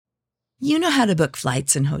You know how to book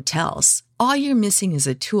flights and hotels. All you're missing is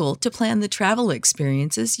a tool to plan the travel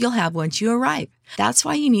experiences you'll have once you arrive. That's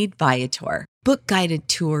why you need Viator. Book guided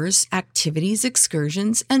tours, activities,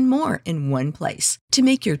 excursions, and more in one place to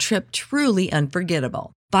make your trip truly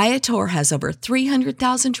unforgettable. Viator has over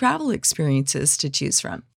 300,000 travel experiences to choose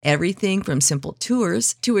from. Everything from simple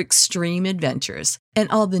tours to extreme adventures and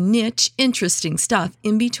all the niche, interesting stuff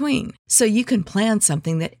in between. So you can plan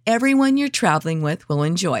something that everyone you're traveling with will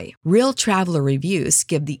enjoy. Real traveler reviews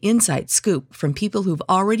give the inside scoop from people who've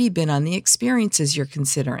already been on the experiences you're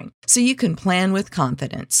considering. So you can plan with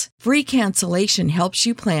confidence. Free cancellation helps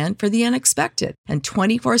you plan for the unexpected. And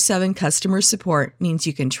 24/7 customer support means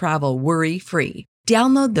you can travel worry-free.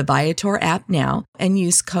 Download the Viator app now and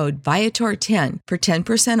use code Viator10 for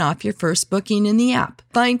 10% off your first booking in the app.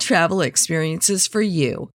 Find travel experiences for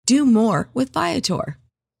you. Do more with Viator.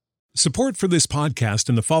 Support for this podcast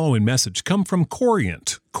and the following message come from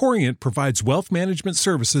Corient. Corient provides wealth management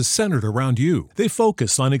services centered around you. They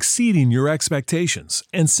focus on exceeding your expectations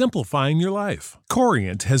and simplifying your life.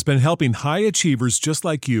 Corient has been helping high achievers just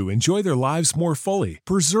like you enjoy their lives more fully,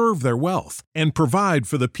 preserve their wealth, and provide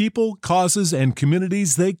for the people, causes, and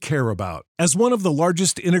communities they care about. As one of the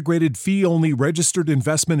largest integrated fee-only registered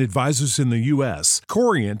investment advisors in the U.S.,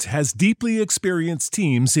 Corient has deeply experienced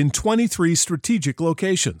teams in 23 strategic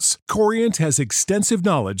locations. Corient has extensive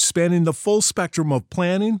knowledge spanning the full spectrum of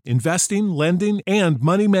planning, investing, lending, and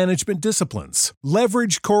money management disciplines.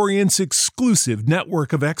 Leverage Corient's exclusive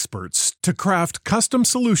network of experts to craft custom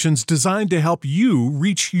solutions designed to help you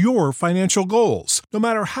reach your financial goals, no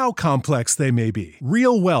matter how complex they may be.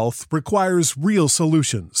 Real wealth requires real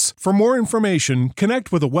solutions. For more information,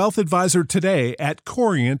 connect with a wealth advisor today at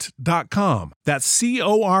Corient.com. That's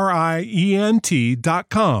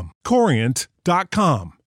Corient.com.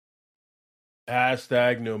 Corient.com.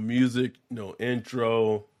 Hashtag no music, no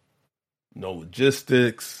intro, no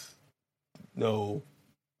logistics, no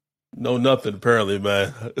nothing apparently,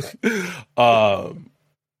 man.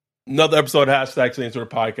 Another episode of Hashtag Saints Order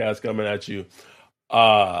Podcast coming at you.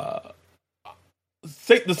 The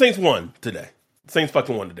Saints won today. The Saints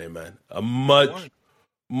fucking won today, man. A much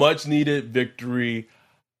needed victory.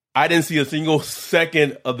 I didn't see a single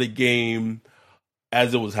second of the game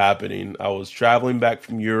as it was happening. I was traveling back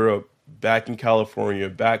from Europe, back in California,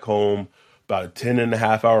 back home, about a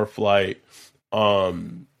 10.5-hour flight.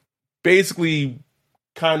 Basically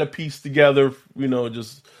kind of pieced together,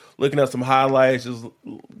 just looking at some highlights,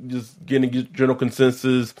 just getting a general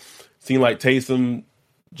consensus. Seemed like Taysom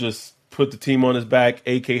just put the team on his back.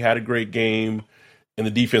 AK had a great game, and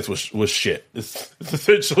the defense was shit. It's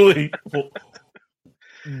essentially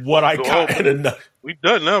what I got in a nutshell. We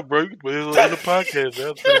done now, bro. You can put it on the podcast.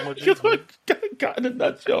 That's pretty much it. Got in a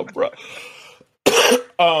nutshell, bro.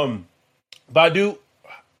 But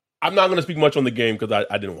I'm not going to speak much on the game because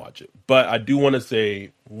I didn't watch it. But I do want to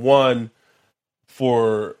say, one,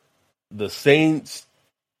 for the Saints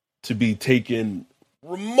to be taken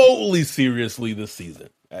remotely seriously this season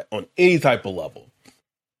on any type of level,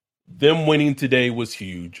 them winning today was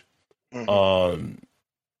huge. Mm-hmm.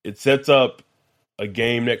 It sets up a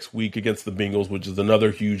game next week against the Bengals, which is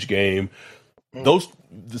another huge game. The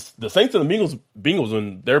Saints and the Bengals,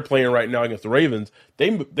 when they're playing right now against the Ravens,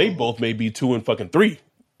 they both may be 2-3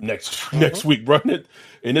 next week, bro.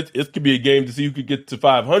 And it could be a game to see who could get to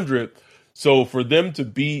 500. So for them to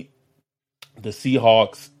beat the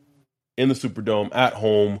Seahawks in the Superdome at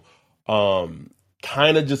home,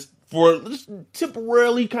 kind of just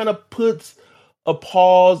temporarily kind of puts a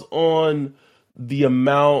pause on the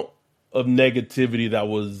amount of negativity that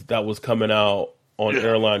was coming out on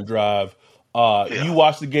Airline Drive. You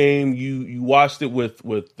watched the game. You watched it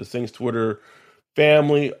with the Saints Twitter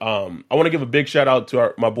family. I want to give a big shout out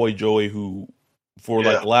to my boy Joey, who for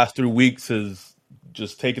the last 3 weeks has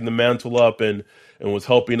just taken the mantle up and was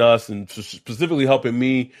helping us, and specifically helping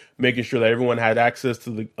me, making sure that everyone had access to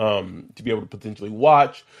the to be able to potentially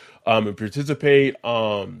watch and participate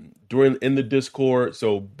in the Discord.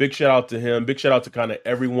 So big shout out to him. Big shout out to kind of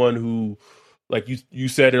everyone who, like you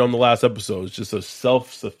said it on the last episode, it's just a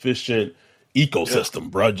self-sufficient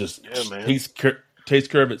ecosystem, bro. Just takes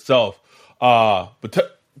care of itself. But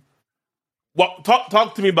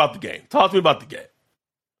talk to me about the game. Talk to me about the game.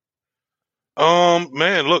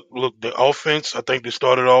 Man, look, the offense, I think they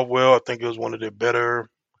started off well. I think it was one of their better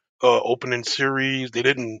opening series. They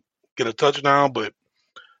didn't get a touchdown, but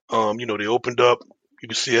they opened up. You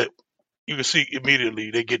can see it. You can see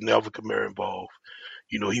immediately they getting Alvin Kamara involved.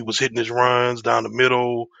 He was hitting his runs down the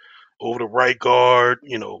middle, over the right guard,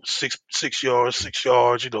 6 yards,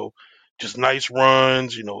 just nice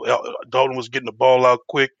runs. Dalton was getting the ball out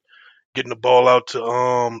quick. getting the ball out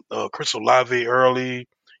to Chris Olave early.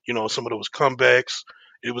 Some of those comebacks.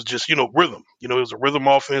 It was just rhythm. It was a rhythm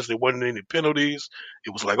offense. There wasn't any penalties.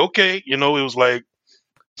 It was like okay. It was like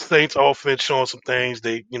Saints offense showing some things.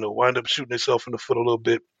 They wind up shooting themselves in the foot a little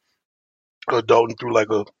bit. Dalton threw like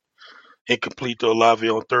a incomplete to Olave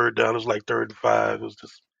on third down. It was like 3rd and 5. It was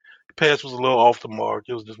just the pass was a little off the mark.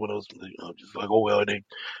 It was just one of those, just like, oh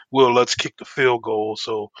well, let's kick the field goal.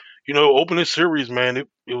 So opening series, man,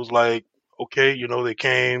 it was like okay, they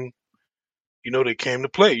came to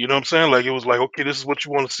play. You know what I'm saying? Like it was like okay, this is what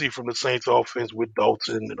you want to see from the Saints offense with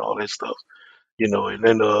Dalton and all that stuff. And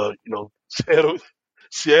then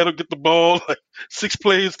Seattle get the ball like 6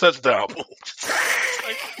 plays, touchdown. Like,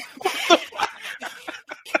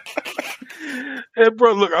 and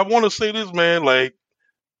bro, look, I want to say this, man. Like,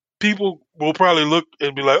 people will probably look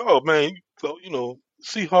and be like, "Oh man, so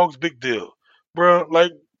Seahawks big deal, bro."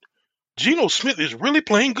 Like, Geno Smith is really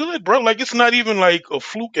playing good, bro. Like, it's not even like a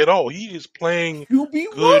fluke at all. He is playing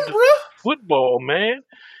QB1, good bro. football, man.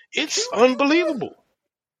 It's QB1. unbelievable.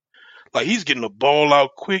 Like, he's getting the ball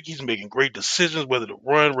out quick. He's making great decisions, whether to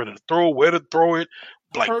run, whether to throw, where to throw it.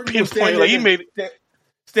 Like, pinpoint. Like, he made it.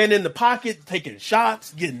 Standing in the pocket, taking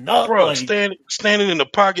shots, getting up. Bro, like, standing in the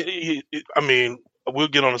pocket. I mean, we'll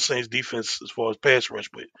get on the Saints defense as far as pass rush,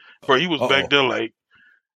 but bro, he was back there like,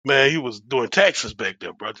 man, he was doing taxes back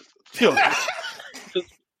there, bro. Just chilling.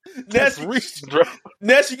 Just reaching, bro.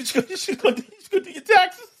 Ness, you should go do your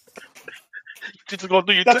taxes. You just gonna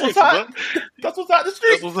do your taxes, bro. That's what's out the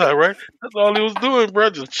street. That's what's hot, right? That's all he was doing,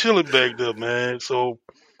 bro. Just chilling back there, man. So,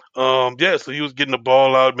 so he was getting the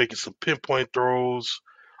ball out, making some pinpoint throws.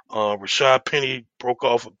 Rashad Penny broke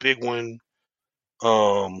off a big one.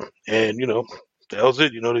 And that was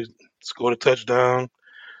it. They scored a touchdown.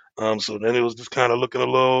 So then it was just kind of looking a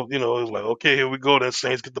little, it was like, okay, here we go. Then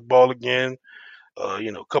Saints get the ball again. A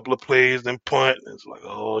couple of plays, then punt. And it's like,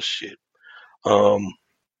 oh shit.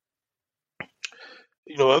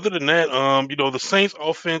 Other than that, the Saints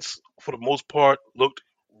offense for the most part looked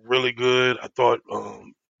really good. I thought,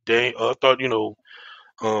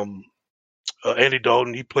 Andy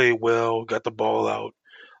Dalton, he played well, got the ball out.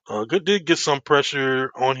 Did get some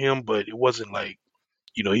pressure on him, but it wasn't like,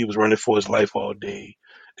 he was running for his life all day.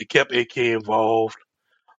 They kept AK involved.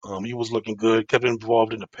 He was looking good, kept him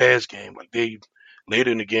involved in the pass game. Like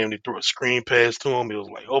later in the game, they threw a screen pass to him. It was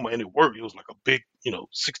like, oh my, and it worked. It was like a big,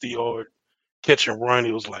 60-yard catch and run.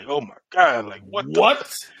 It was like, oh my God, like what?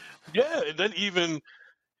 Yeah, and then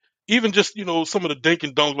even just some of the dink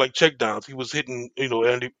and dunk like check downs, he was hitting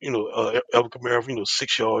Andy Alvin Kamara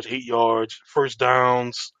 6 yards, 8 yards, first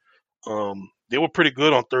downs. They were pretty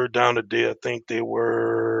good on third down today. I think they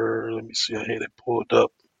were. Let me see. I had it pulled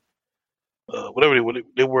up. Whatever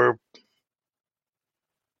they were.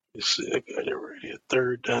 Let's see. I got it right here.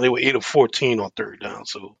 Third down. They were 8 of 14 on third down.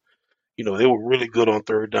 So they were really good on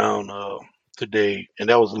third down today, and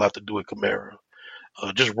that was a lot to do with Kamara.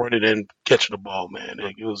 Just running and catching the ball, man.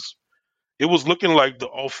 It was looking like the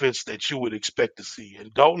offense that you would expect to see.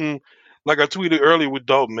 And Dalton, like I tweeted earlier with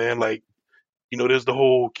Dalton, man, like, there's the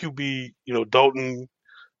whole QB, Dalton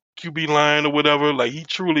QB line or whatever. Like, he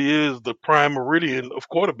truly is the prime meridian of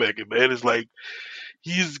quarterbacking, man. It's like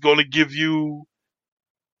he's going to give you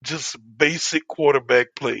just basic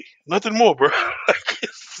quarterback play. Nothing more, bro.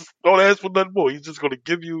 Don't ask for nothing more. He's just going to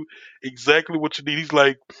give you exactly what you need. He's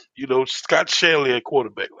like, Scott Shanley at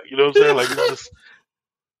quarterback. Like, you know what I'm saying? Like, it's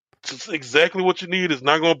just exactly what you need. It's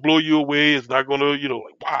not going to blow you away. It's not going to,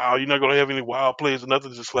 like, wow, you're not going to have any wild plays or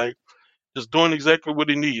nothing. Just like, just doing exactly what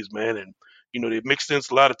he needs, man. And, they mixed in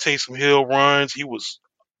a lot of Taysom Hill runs. He was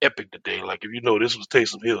epic today. Like, if this was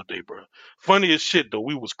Taysom Hill day, bro. Funny as shit, though.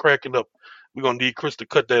 We was cracking up. We're going to need Chris to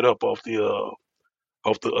cut that up off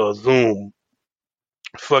the Zoom.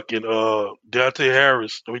 Fucking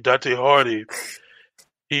Deontay Hardy.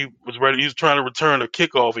 He was ready. He was trying to return a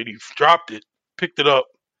kickoff and he dropped it, picked it up,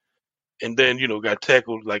 and then, got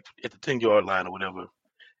tackled like at the 10-yard line or whatever.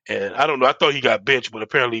 And I don't know. I thought he got benched, but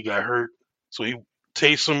apparently he got hurt. So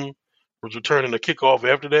Taysom was returning the kickoff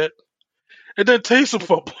after that. And then Taysom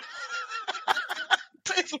fumbled.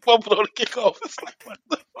 Taysom fumbled on the kickoff. It's like, what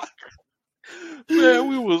the fuck? Man,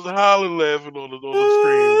 we was howling laughing on the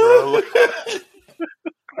screen, bro.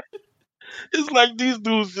 It's like these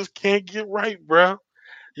dudes just can't get right, bro.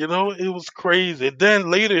 It was crazy. And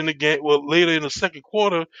then later in the game, later in the second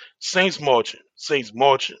quarter, Saints marching.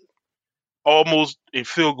 Almost in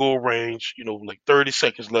field goal range, like 30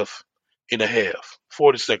 seconds left in the half,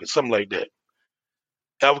 40 seconds, something like that.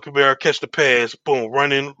 Alvin Kamara catch the pass, boom,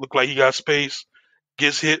 running, look like he got space,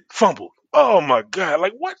 gets hit, fumbled. Oh my God!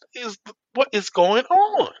 Like what is going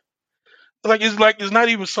on? It's not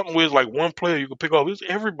even something where it's like one player you can pick off. It's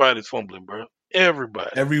everybody's fumbling, bro.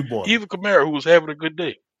 Everybody, Everyone. even Kamara, who was having a good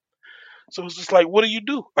day. So it's just like, what do you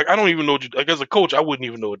do? Like, I don't even know. Like, as a coach, I wouldn't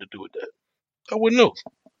even know what to do with that. I wouldn't know.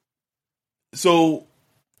 So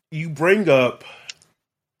you bring up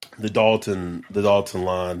the Dalton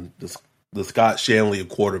line, the Scott Shanley of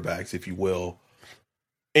quarterbacks, if you will,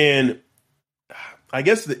 and I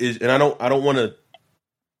guess and I don't want to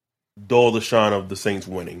dull the shine of the Saints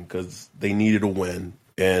winning because they needed a win,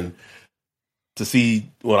 and to see,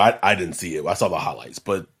 well, I didn't see it. I saw the highlights,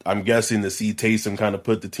 but I'm guessing to see Taysom kind of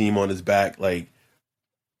put the team on his back, like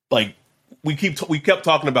we kept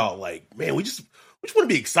talking about, like, man, we just want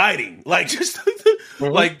to be exciting, like just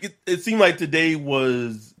like it seemed like today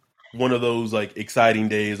was one of those like exciting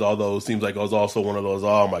days, although it seems like it was also one of those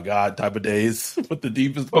oh my god type of days with the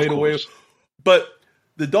defense Of played away. course. But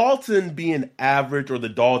the Dalton being average or the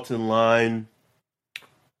Dalton line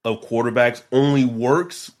of quarterbacks only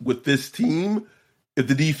works with this team if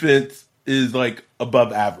the defense is like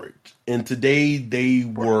above average. And today they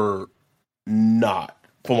were not,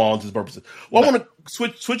 for all intents and purposes. Well, I want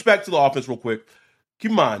to switch back to the offense real quick.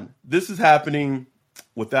 Keep in mind, this is happening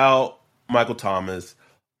without Michael Thomas.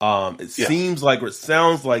 It Yeah. seems like, or it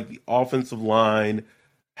sounds like, the offensive line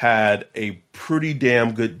had a pretty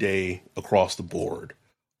damn good day across the board.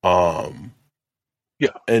 Yeah.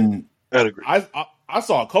 And I'd agree. I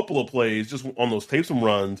saw a couple of plays just on those Taysom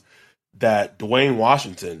runs that Dwayne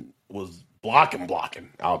Washington was blocking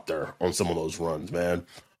out there on some of those runs, man.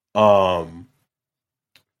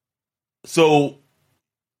 So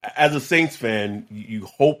as a Saints fan, you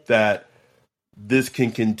hope that this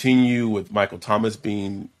can continue with Michael Thomas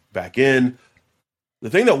being back in. The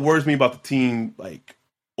thing that worries me about the team, like,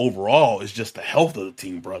 overall, is just the health of the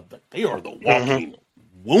team, bro. Like, they are the walking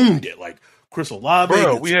wounded. Like Chris Olave,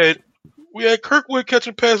 Bro, we had Kirkwood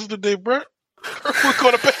catching passes today, bro. Kirkwood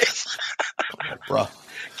caught a pass. bro.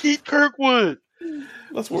 Keith Kirkwood.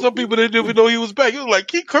 That's what Some people didn't even know he was back. It was like,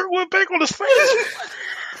 Keith Kirkwood back on the Saints.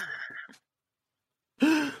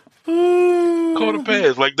 Caught a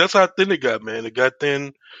pass. Like, that's how thin it got, man. It got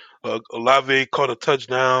thin. Olave caught a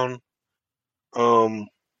touchdown. Caught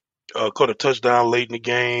a touchdown late in the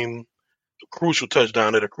game. A crucial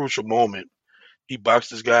touchdown at a crucial moment. He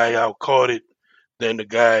boxed this guy out, caught it. Then the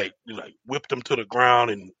guy like whipped him to the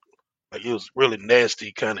ground, and like it was really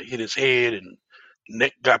nasty. Kind of hit his head and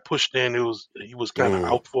neck got pushed in. He was kind of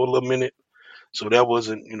out for a little minute. So that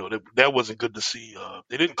wasn't that wasn't good to see.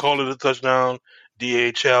 They didn't call it a touchdown.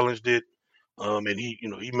 Da challenged it, and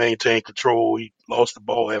he maintained control. He lost the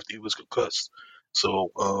ball after he was concussed.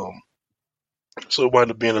 So it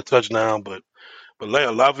wound up being a touchdown, but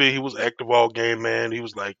Olave, he was active all game, man.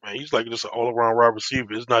 He's like just an all around wide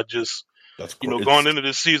receiver. It's not just going into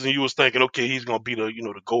this season, you was thinking, okay, he's gonna be the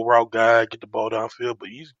go route guy, get the ball downfield, but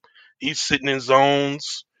he's sitting in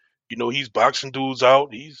zones. He's boxing dudes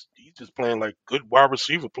out. He's just playing like good wide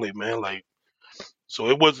receiver play, man. Like, so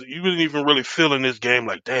you didn't even really feel in this game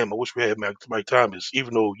like, damn, I wish we had Mike Thomas,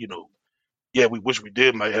 even though yeah, we wish we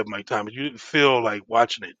did might have Mike Thomas. You didn't feel like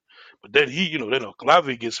watching it, but then then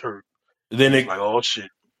Olave gets hurt. Then it's like, oh shit.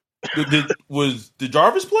 Did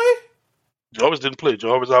Jarvis play? Jarvis didn't play.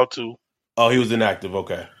 Jarvis out too. Oh, he was inactive.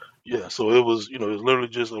 Okay. Yeah, so it was literally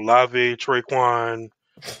just Olave, Traquan.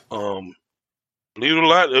 Believe it or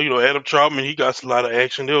not, Adam Troutman, he got a lot of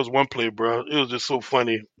action. There was one play, bro. It was just so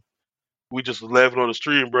funny. We just was laughing on the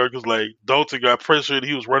stream, bro, because like Dalton got pressured.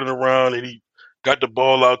 He was running around and he got the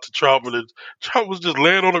ball out to Troutman. And Troutman was just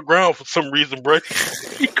laying on the ground for some reason, bro.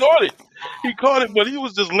 He caught it. But he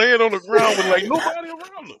was just laying on the ground with like nobody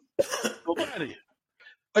around him. Nobody.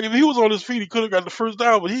 Like, if he was on his feet, he could have got the first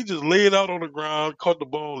down, but he just laid out on the ground, caught the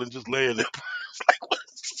ball, and just laying there. It's like,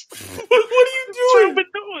 what are you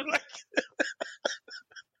doing? Like,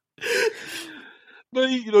 but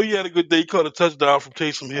he had a good day. He caught a touchdown from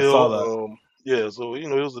Taysom Hill. I saw that. Yeah, so it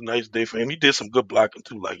was a nice day for him. He did some good blocking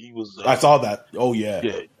too. Like, he was. I saw that. Oh yeah.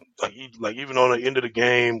 Yeah, like even on the end of the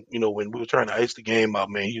game, when we were trying to ice the game out,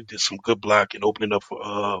 man, he did some good blocking, opening up for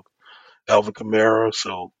Alvin Kamara.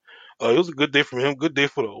 So. It was a good day for him. Good day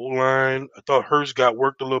for the O-line. I thought Hurst got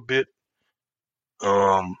worked a little bit.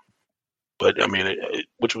 But I mean,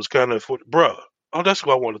 which was kind of bruh. Oh, that's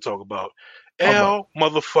what I want to talk about. Al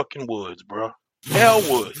motherfucking Woods, bruh. Al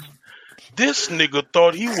Woods. This nigga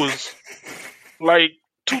thought he was like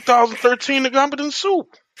 2013 the Gumberton Soup.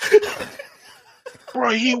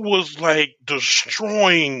 Bro, he was like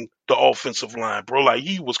destroying the offensive line, bro. Like,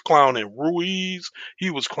 he was clowning Ruiz, he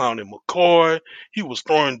was clowning McCoy, he was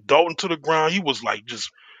throwing Dalton to the ground. He was like just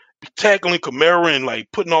tackling Kamara and like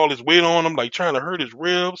putting all his weight on him, like trying to hurt his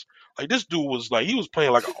ribs. Like this dude was like he was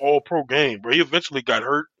playing like an all-pro game, bro. He eventually got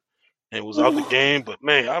hurt and was out the game, but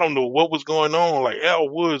man, I don't know what was going on. Like Al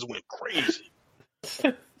Woods went crazy.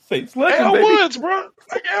 Saints legend, Al baby. Woods, bro.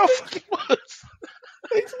 Like Al fucking Woods.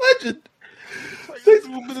 Saints legend. Like this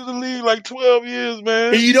dude been in the league like 12 years,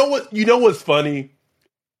 man. And you know what? You know what's funny?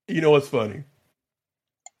 You know what's funny?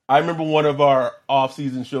 I remember one of our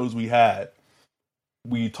off-season shows we had.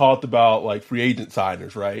 We talked about like free agent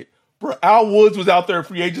signers, right? Bro, Al Woods was out there in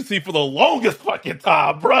free agency for the longest fucking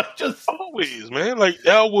time, bro. Just Always, man. Like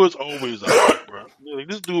Al Woods always out there, bro. Like,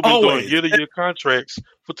 this dude been doing year-to-year contracts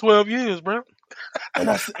for 12 years, bro. and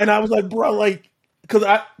I was like, bro, like,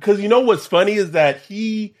 because you know what's funny is that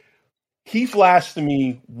he flashed to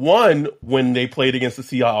me one when they played against the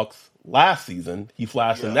Seahawks last season. He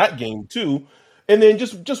flashed in that game too, and then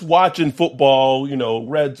just watching football, you know,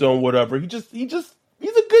 red zone, whatever. He's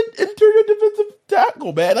a good interior defensive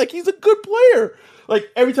tackle, man. Like he's a good player. Like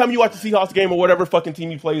every time you watch the Seahawks game or whatever fucking team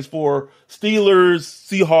he plays for, Steelers,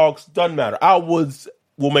 Seahawks, doesn't matter. Al Woods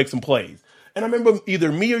will make some plays. And I remember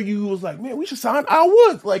either me or you was like, man, we should sign Al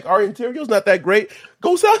Woods. Like our interior's not that great.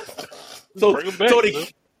 Go sign.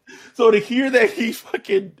 So to hear that he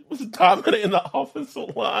fucking was dominant in the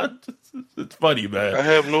offensive line, it's funny, man. I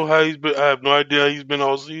have no idea how he's been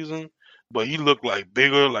all season, but he looked like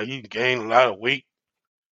bigger, like he gained a lot of weight,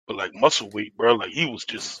 but like muscle weight, bro. Like he was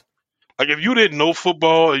just like if you didn't know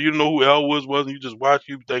football and you know who Al Woods was, and you just watch,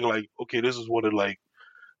 you think like, okay, this is one of like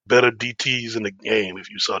better DTs in the game. If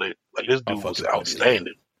you saw that, like this dude was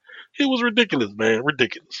outstanding. It was ridiculous, man,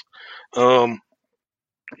 ridiculous.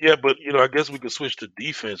 Yeah, but I guess we could switch to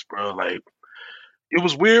defense, bro. Like it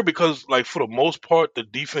was weird because, like, for the most part, the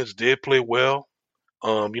defense did play well.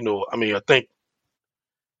 I mean, I think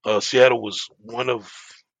Seattle was one of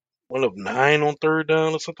 9 on third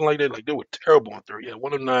down or something like that. Like they were terrible on third. Yeah,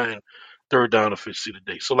 1 of 9 third down efficiency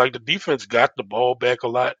today. So like the defense got the ball back a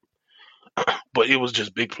lot, but it was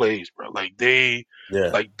just big plays, bro. Like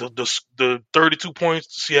like the 32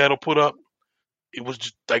 points Seattle put up. It was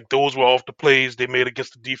just like those were off the plays they made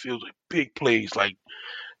against the defense, like big plays. Like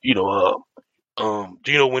Gino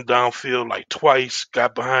went downfield like twice,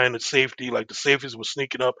 got behind the safety, like the safeties were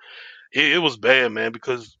sneaking up. It was bad, man,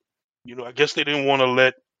 because I guess they didn't want to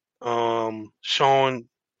let Sean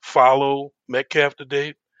follow Metcalf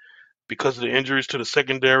today because of the injuries to the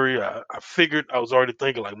secondary. I figured, I was already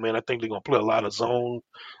thinking like, man, I think they're gonna play a lot of zone,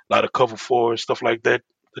 a lot of cover 4 and stuff like that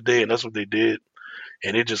today, and that's what they did.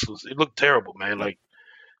 And it looked terrible, man. Like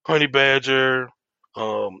Honey Badger,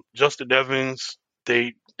 Justin Evans,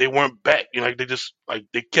 they weren't back. Like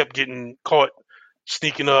they kept getting caught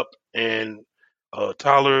sneaking up, and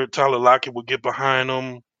Tyler Lockett would get behind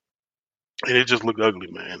them, and it just looked ugly,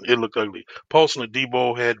 man. It looked ugly. Paulson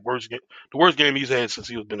Adebo had the worst game he's had since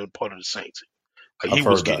he was been a part of the Saints. Like he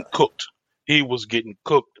was getting cooked. He was getting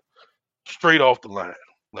cooked straight off the line.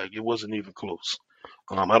 Like it wasn't even close.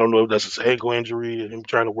 I don't know if that's his ankle injury and him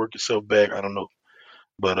trying to work himself back. I don't know.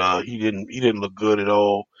 But he didn't look good at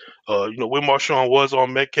all. When Marshawn was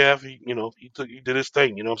on Metcalf, he did his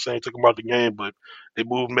thing. You know what I'm saying? He took him out the game, but they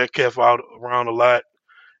moved Metcalf around a lot,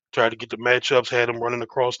 tried to get the matchups, had him running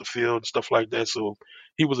across the field and stuff like that. So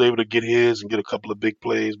he was able to get his and get a couple of big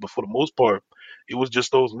plays. But for the most part, it was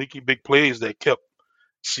just those leaky big plays that kept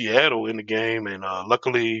Seattle in the game. And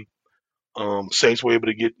luckily, Saints were able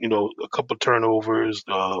to get a couple of turnovers.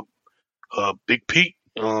 Big Pete.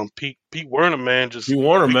 Pete Werner, man, just week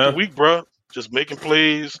to week, bro, just making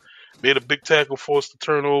plays. Made a big tackle, forced the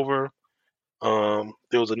turnover.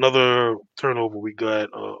 There was another turnover we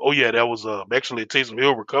got. That was actually Taysom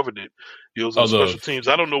Hill recovered it. It was on special teams.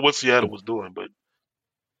 I don't know what Seattle was doing, but it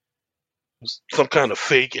was some kind of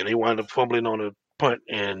fake, and they wound up fumbling on a punt,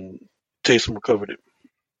 and Taysom recovered it.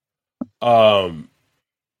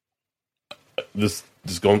 This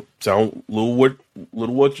is going to sound a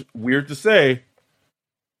little weird to say,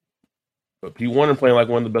 but Pete Werner playing like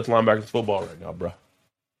one of the best linebackers in football right now, bro.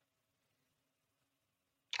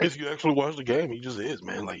 If you actually watch the game, he just is,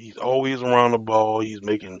 man. Like he's always around the ball. He's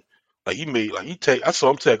making I saw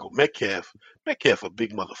him tackle Metcalf. Metcalf a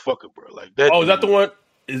big motherfucker, bro. Like that. Oh, is that the one?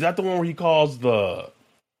 Is that the one where he calls the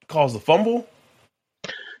fumble?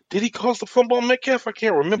 Did he cause the fumble on Metcalf? I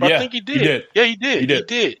can't remember. Yeah, I think he did. Yeah, he did. He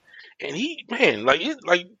did. And like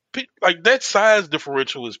that size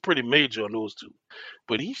differential is pretty major on those two.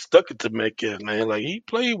 But he stuck it to Metcalf, man. Like he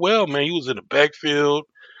played well, man. He was in the backfield.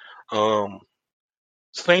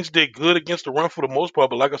 Saints did good against the run for the most part,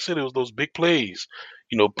 but like I said, it was those big plays.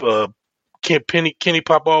 Penny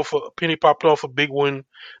popped off a big one.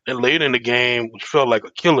 Then later in the game, which felt like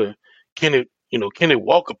a killer, Kenneth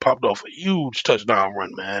Walker popped off a huge touchdown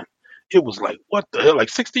run, man. it was like, what the hell? Like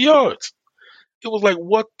 60 yards. It was like,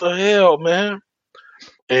 what the hell, man?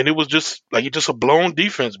 And it was just like just a blown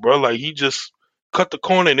defense, bro. Like he just cut the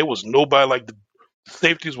corner and it was nobody. Like the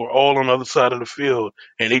safeties were all on the other side of the field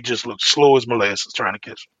and they just looked slow as molasses trying to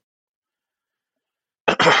catch him.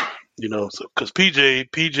 So because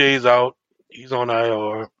PJ's out, he's on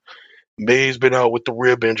IR. May's been out with the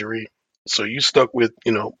rib injury, so you stuck with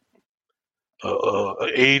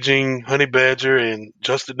aging Honey Badger and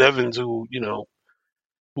Justin Evans, who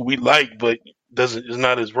we like, but is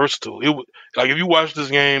not as versatile. Like if you watch this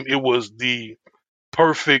game, it was the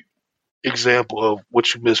perfect example of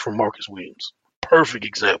what you missed from Marcus Williams. Perfect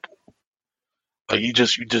example. Like you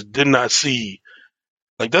just did not see.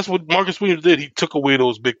 Like that's what Marcus Williams did. He took away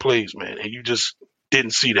those big plays, man, and you just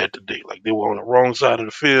didn't see that today. Like they were on the wrong side of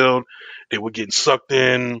the field. They were getting sucked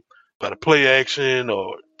in by the play action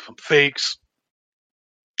or from fakes.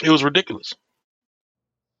 It was ridiculous.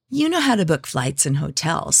 You know how to book flights and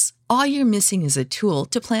hotels. All you're missing is a tool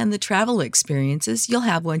to plan the travel experiences you'll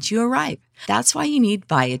have once you arrive. That's why you need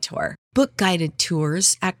Viator. Book guided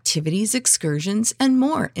tours, activities, excursions, and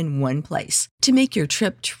more in one place to make your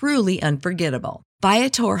trip truly unforgettable.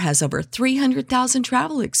 Viator has over 300,000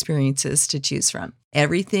 travel experiences to choose from.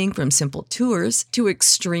 Everything from simple tours to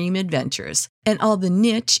extreme adventures and all the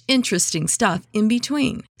niche, interesting stuff in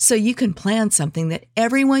between. So you can plan something that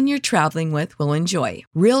everyone you're traveling with will enjoy.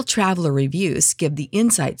 Real traveler reviews give the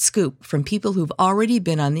inside scoop from people who've already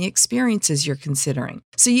been on the experiences you're considering.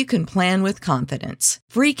 So you can plan with confidence.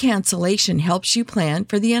 Free cancellation helps you plan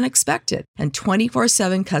for the unexpected. And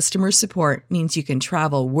 24/7 customer support means you can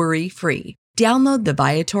travel worry-free. Download the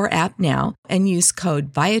Viator app now and use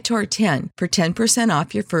code Viator10 for 10%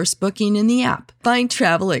 off your first booking in the app. Find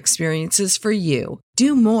travel experiences for you.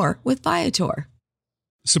 Do more with Viator.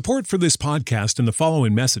 Support for this podcast and the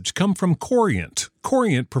following message come from Corient.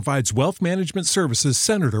 Corient provides wealth management services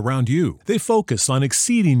centered around you. They focus on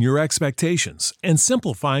exceeding your expectations and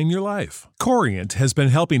simplifying your life. Corient has been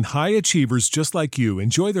helping high achievers just like you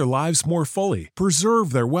enjoy their lives more fully,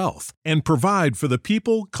 preserve their wealth, and provide for the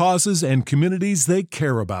people, causes, and communities they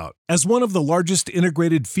care about. As one of the largest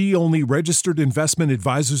integrated fee-only registered investment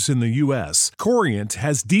advisors in the U.S., Corient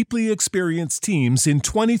has deeply experienced teams in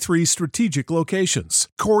 23 strategic locations.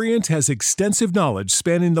 Corient has extensive knowledge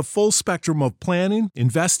spanning the full spectrum of planning,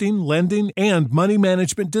 investing, lending, and money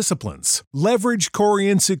management disciplines. Leverage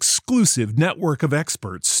Corient's exclusive network of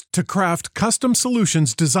experts to craft custom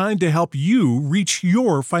solutions designed to help you reach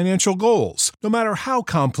your financial goals, no matter how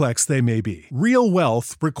complex they may be. Real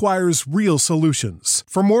wealth requires real solutions.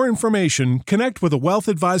 For more information, connect with a wealth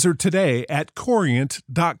advisor today at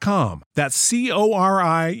Corient.com. That's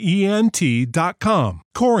Corient.com.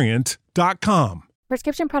 Corient.com.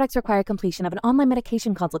 Prescription products require completion of an online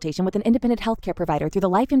medication consultation with an independent healthcare provider through the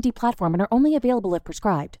LifeMD platform and are only available if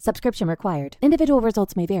prescribed. Subscription required. Individual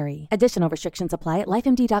results may vary. Additional restrictions apply at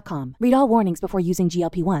LifeMD.com. Read all warnings before using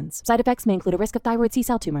GLP-1s. Side effects may include a risk of thyroid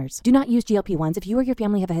C-cell tumors. Do not use GLP-1s if you or your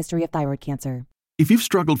family have a history of thyroid cancer. If you've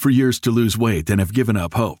struggled for years to lose weight and have given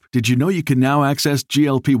up hope, did you know you can now access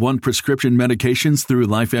GLP-1 prescription medications through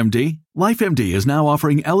LifeMD? LifeMD is now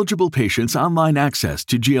offering eligible patients online access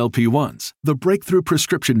to GLP-1s, the breakthrough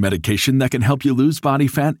prescription medication that can help you lose body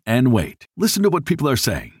fat and weight. Listen to what people are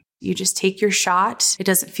saying. You just take your shot. It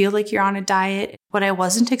doesn't feel like you're on a diet. What I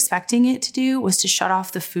wasn't expecting it to do was to shut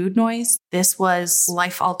off the food noise. This was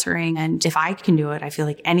life-altering, and if I can do it, I feel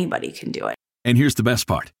like anybody can do it. And here's the best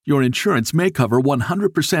part. Your insurance may cover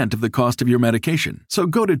 100% of the cost of your medication. So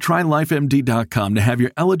go to TryLifeMD.com to have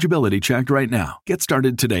your eligibility checked right now. Get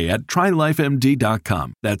started today at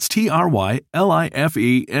TryLifeMD.com. That's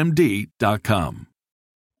TryLifeMD.com.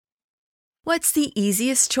 What's the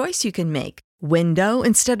easiest choice you can make? Window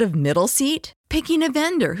instead of middle seat? Picking a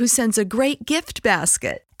vendor who sends a great gift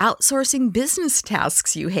basket? Outsourcing business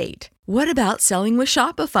tasks you hate? What about selling with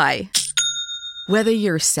Shopify? Whether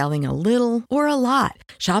you're selling a little or a lot,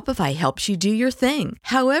 Shopify helps you do your thing,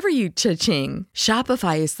 however you cha-ching.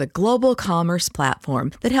 Shopify is the global commerce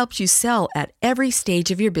platform that helps you sell at every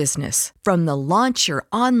stage of your business. From the launch your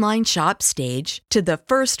online shop stage to the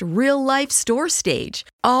first real-life store stage,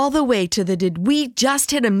 all the way to the did we just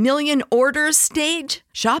hit 1 million orders stage.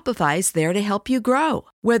 Shopify's there to help you grow.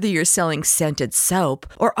 Whether you're selling scented soap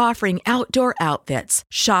or offering outdoor outfits,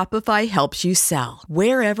 Shopify helps you sell.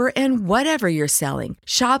 Wherever and whatever you're selling,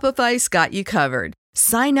 Shopify's got you covered.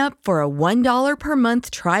 Sign up for a $1 per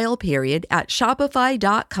month trial period at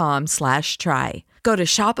shopify.com/try. Go to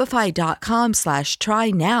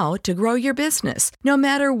shopify.com/try now to grow your business, no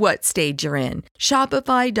matter what stage you're in.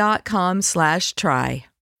 Shopify.com/try.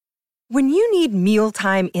 When you need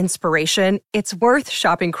mealtime inspiration, it's worth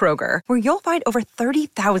shopping Kroger, where you'll find over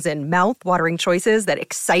 30,000 mouth-watering choices that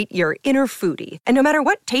excite your inner foodie. And no matter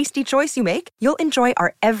what tasty choice you make, you'll enjoy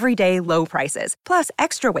our everyday low prices, plus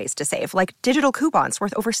extra ways to save, like digital coupons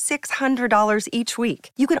worth over $600 each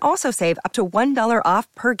week. You can also save up to $1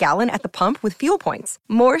 off per gallon at the pump with fuel points.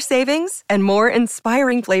 More savings and more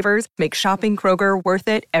inspiring flavors make shopping Kroger worth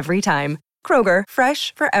it every time. Kroger,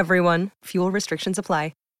 fresh for everyone. Fuel restrictions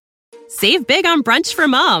apply. Save big on brunch for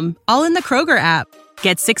mom, all in the Kroger app.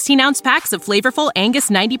 Get 16-ounce packs of flavorful Angus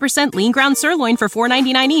 90% lean ground sirloin for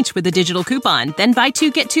 $4.99 each with a digital coupon. Then buy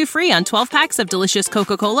 2, get 2 free on 12 packs of delicious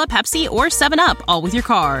Coca-Cola, Pepsi, or 7-Up, all with your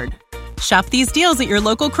card. Shop these deals at your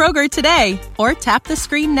local Kroger today, or tap the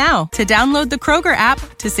screen now to download the Kroger app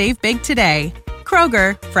to save big today.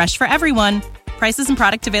 Kroger, fresh for everyone. Prices and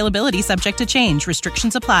product availability subject to change.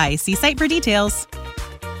 Restrictions apply. See site for details.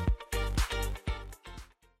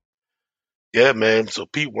 Yeah, man. So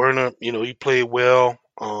Pete Werner, he played well.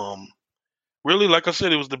 Really, like I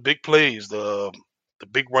said, it was the big plays, the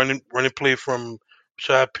big running play from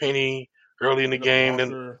Rashad Penny early in the game.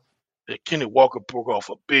 Then Kenny Walker broke off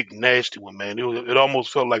a big nasty one, man. It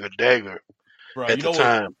almost felt like a dagger at the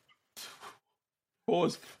time.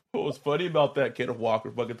 What was funny about that Kenneth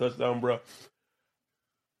Walker fucking touchdown, bro?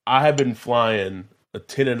 I had been flying a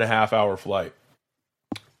 10.5-hour flight,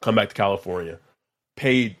 come back to California,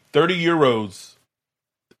 paid 30 euros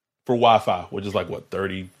for Wi-Fi, which is like what,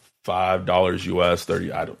 $35 US,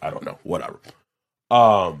 30, I don't know, whatever.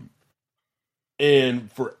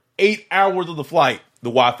 And for 8 hours of the flight, the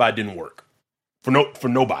Wi-Fi didn't work for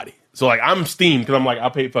nobody. So like I'm steamed because I'm like, I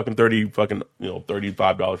paid fucking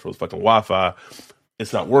 $35 for this fucking Wi-Fi.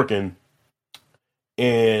 It's not working.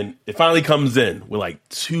 And it finally comes in with like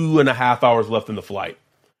 2.5 hours left in the flight.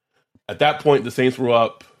 At that point, the Saints were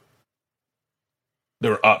up. They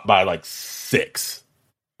were up by like 6,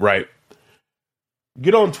 right?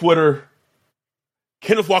 Get on Twitter.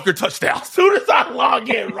 Kenneth Walker touchdown. As soon as I log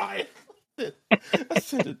in, Ryan, I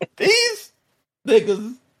said, these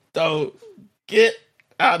niggas don't get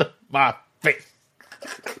out of my face.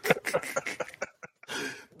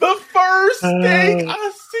 The first thing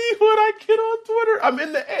I see when I get on Twitter, I'm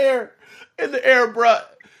in the air, bro.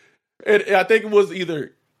 And I think it was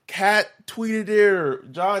either Kat tweeted it or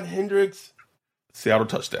John Hendricks. Seattle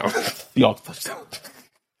touchdown. Seattle touchdown.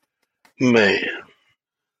 Man.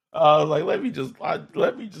 Like, let me just log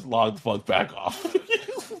the fuck back off.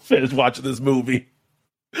 Finish watching this movie.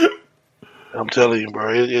 I'm telling you,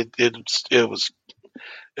 bro, it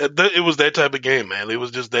was that type of game, man. It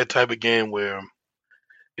was just that type of game where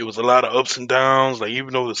it was a lot of ups and downs. Like,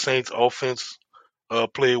 even though the Saints offense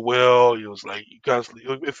played well, it was like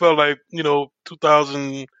it felt like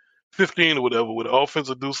 2015 or whatever, where the offense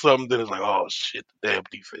would do something, then it's like, oh shit, the damn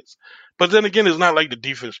defense. But then again, it's not like the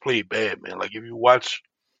defense played bad, man. Like, if you watch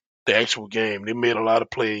the actual game, they made a lot of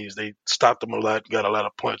plays, they stopped them a lot, got a lot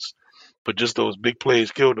of points, but just those big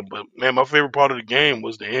plays killed them. But man, my favorite part of the game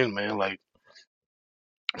was the end, man. Like,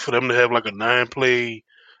 for them to have like a 9-play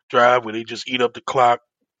drive where they just eat up the clock,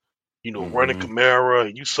 running Kamara,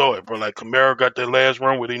 and you saw it, bro. Like, Kamara got that last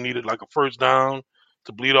run where they needed like a first down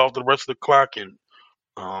to bleed off the rest of the clock, and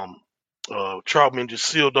Troutman just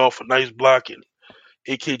sealed off a nice block, and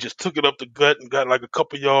AK just took it up the gut and got like a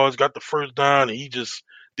couple yards, got the first down, and he just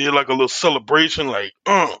did like a little celebration, like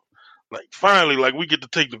finally, like, we get to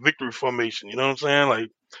take the victory formation, you know what I'm saying? Like,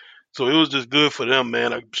 so it was just good for them,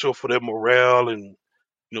 man. I'm sure for their morale and,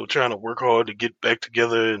 trying to work hard to get back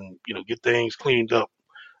together and, get things cleaned up.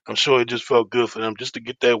 I'm sure it just felt good for them just to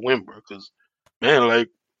get that win, bro. Because, man, like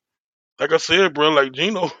I said, bro, like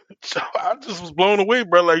Geno, I just was blown away,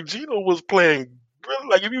 bro. Like, Geno was playing, bro.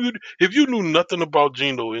 Like, if you knew nothing about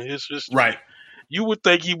Geno in his history, right, you would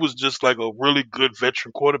think he was just like a really good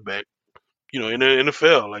veteran quarterback, in the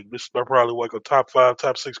NFL. Like, this is probably like a top 5,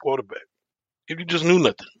 top 6 quarterback. If you just knew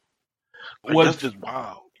nothing, like, that's just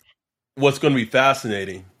wow. What's going to be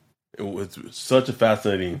fascinating, it was such a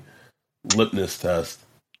fascinating litmus test,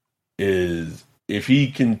 is if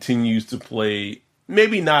he continues to play,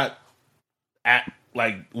 maybe not at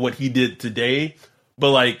like what he did today,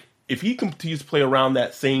 but like if he continues to play around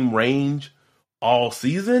that same range all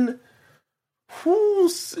season,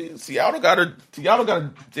 Seattle got a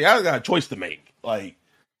choice to make. Like,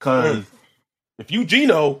 because if you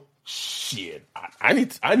Geno, shit, I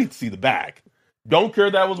need to see the bag. Don't care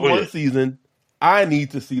that was one season. I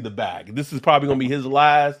need to see the bag. This is probably going to be his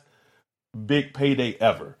last big payday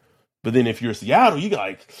ever. But then if you're Seattle, you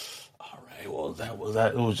like, all right, well,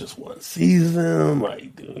 it was just one season.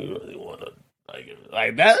 Like, do you really want to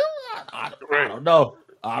like that? I don't know.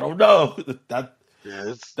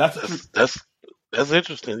 Yeah, That's a true. that's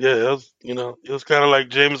interesting. Yeah, it was kind of like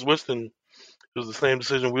Jameis Winston. It was the same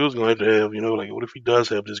decision we was going to have. Like what if he does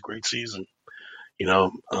have this great season? You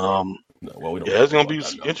know, um, No, well, we don't yeah, have to it's worry gonna about be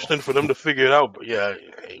that now, interesting for them to figure it out. But yeah, I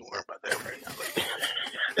ain't worried about that right now.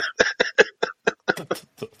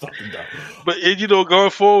 But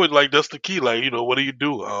going forward, like that's the key. Like what do you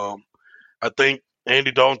do? I think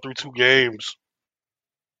Andy Dalton through 2 games,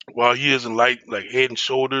 while he isn't like head and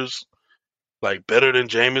shoulders like better than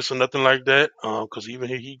Jameis or nothing like that. Because even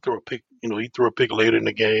he threw a pick. He threw a pick later in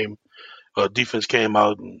the game. Defense came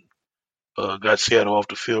out and got Seattle off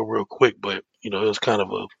the field real quick. But it was kind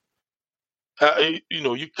of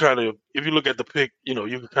you kind of if you look at the pick, you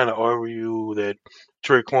can kind of argue that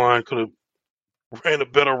Traquan could have ran a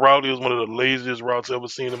better route. It was one of the laziest routes I've ever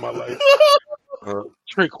seen in my life.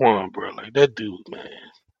 Traquan, bro, like that dude, man.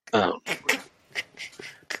 I don't know, bro.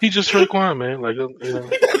 He just Traquan, man. Like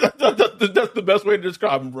that's the best way to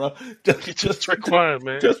describe him, bro. Just Traquan,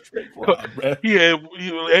 man. Just Traquan, bro.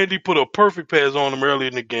 Andy put a perfect pass on him early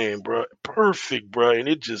in the game, bro. Perfect, bro, and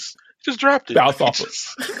it just dropped it. Bounce off It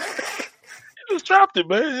just dropped it,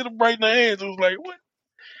 man. It hit him right in the hands. It was like what?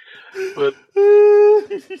 But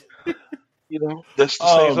that's the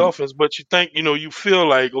Saints offense. But you think, you feel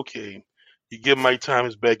like okay, you give Mike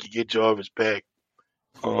Thomas back, you get Jarvis back.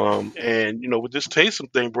 And with this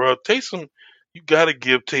Taysom thing, bro, Taysom, you gotta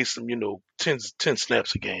give Taysom, 10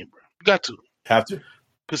 snaps a game, bro. You got to. Have to.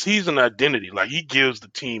 Because he's an identity. Like he gives the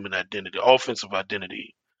team an identity, offensive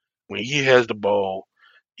identity. When he has the ball,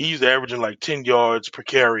 he's averaging like 10 yards per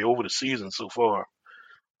carry over the season so far.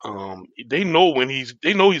 They know he's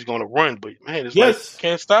gonna run, but man, it's like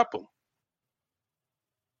can't stop him.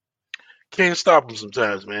 Can't stop him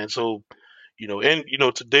sometimes, man. So,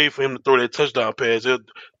 today for him to throw that touchdown pass,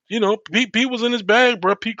 Pete was in his bag,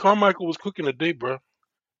 bro. Pete Carmichael was cooking today, bro.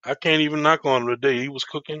 I can't even knock on him today. He was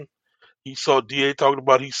cooking. He saw DA talking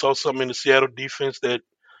about he saw something in the Seattle defense that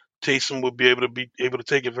Taysom would be able to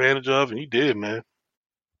take advantage of, and he did, man.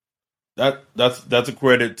 That's a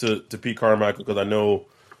credit to Pete Carmichael because I know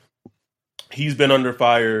he's been under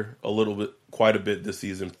fire quite a bit this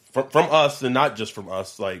season from us, and not just from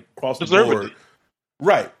us, like across the board.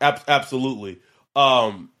 Right, absolutely.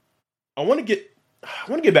 I want to get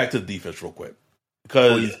back to the defense real quick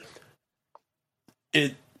because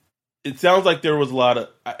it sounds like there was a lot of,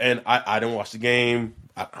 and I didn't watch the game.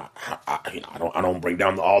 I don't break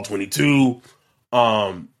down the all 22,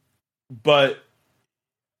 but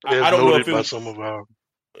I don't know if it was some of our.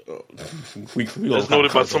 That's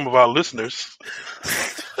noted by some of our listeners.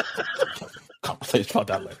 Conversation about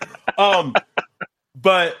that later.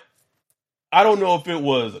 But I don't know if it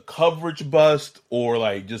was a coverage bust or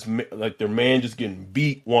like just like their man just getting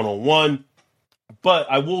beat one-on-one.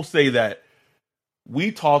 But I will say that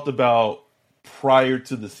we talked about prior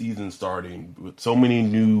to the season starting with so many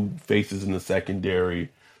new faces in the secondary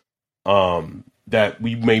that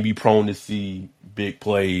we may be prone to see big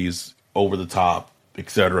plays over the top, et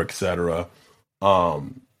cetera, et cetera.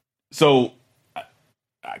 So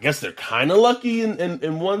I guess they're kind of lucky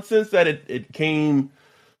in one sense that it came,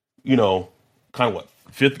 kind of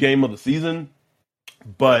fifth game of the season,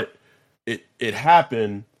 but it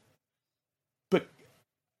happened. But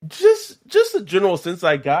just the general sense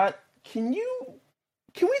I got, can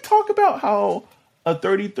we talk about how a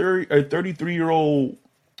 33-year-old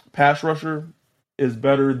pass rusher is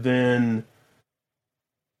better than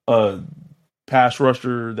a pass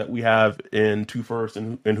rusher that we have in Two First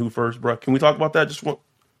and Who First, bro? Can we talk about that? Just one.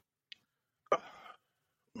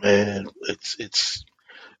 Man, it's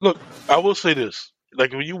look. I will say this: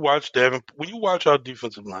 like when you watch our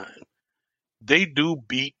defensive line, they do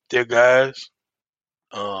beat their guys.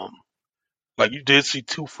 Like you did see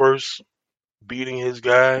Two First beating his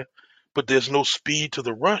guy, but there's no speed to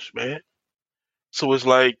the rush, man. So it's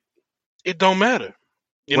like it don't matter.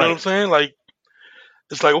 You know what I'm saying? Like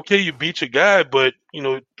it's like okay, you beat your guy, but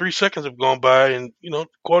 3 seconds have gone by, and the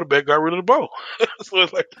quarterback got rid of the ball. So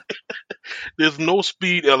it's like there's no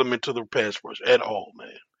speed element to the pass rush at all, man.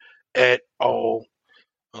 At all.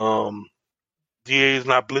 DA is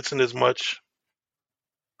not blitzing as much.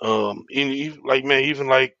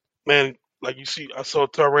 Like you see, I saw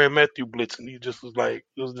Tyrann Mathieu blitzing. He just was like,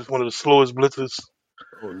 it was just one of the slowest blitzes.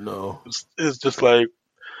 Oh no! It's just like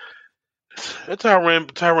that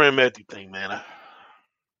Tyrann Mathieu thing, man. I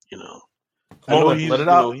know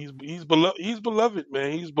he's beloved,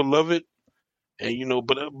 man. He's beloved, and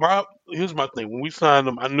but here's my thing. When we signed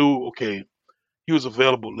him, I knew okay, he was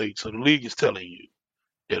available late, so the league is telling you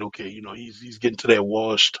that okay, he's getting to that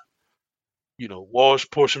washed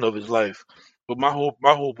portion of his life. But my hope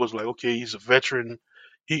was like, okay, he's a veteran.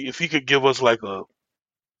 if he could give us like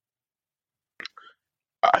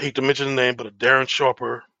I hate to mention the name, but a Darren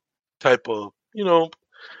Sharper type of,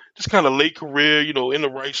 just kind of late career, in the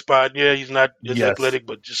right spot. Yeah, he's not as Yes. athletic,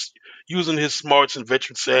 but just using his smarts and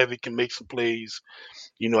veteran savvy can make some plays.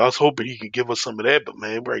 I was hoping he could give us some of that, but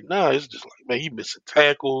man, right now it's just like, man, he's missing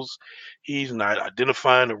tackles. He's not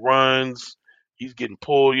identifying the runs. He's getting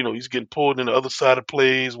pulled, he's getting pulled in the other side of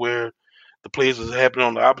plays where the plays is happening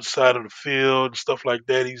on the opposite side of the field and stuff like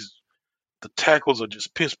that. The tackles are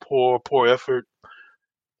just piss poor effort.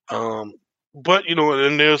 Um, but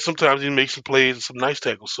and there's sometimes he makes some plays and some nice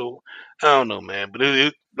tackles. So I don't know, man. But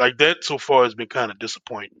it like that so far has been kind of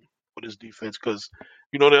disappointing with his defense because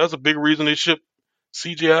that's a big reason they shipped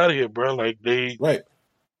CJ out of here, bro. Like Right.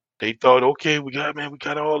 they thought, okay, we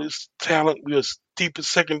got all this talent. We're the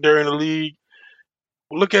deepest secondary in the league.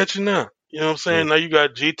 Well, look at you now. You know what I'm saying? Now you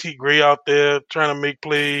got JT Gray out there trying to make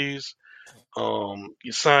plays.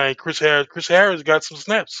 You signed Chris Harris. Chris Harris got some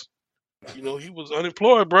snaps. He was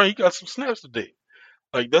unemployed, bro. He got some snaps today.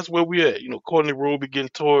 Like that's where we at. Courtney Roby getting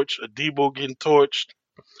torched, Adebo getting torched.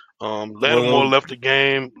 Lattimore left the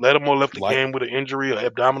game. Lattimore left the game with an injury, an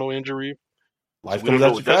abdominal injury. Life comes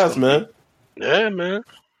at you fast, man. Yeah, man.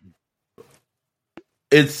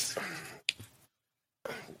 It's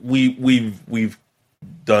we've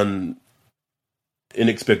done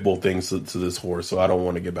inexplicable things to this horse, so I don't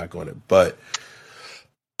want to get back on it. But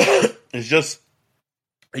it just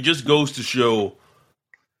goes to show.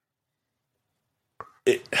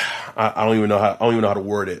 I don't even know how to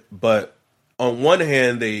word it. But on one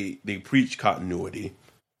hand, they preach continuity,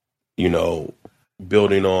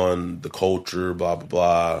 building on the culture, blah blah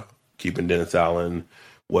blah, keeping Dennis Allen,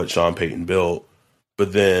 what Sean Payton built.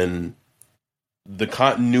 But then the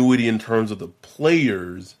continuity in terms of the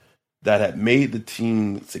players that had made the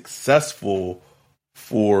team successful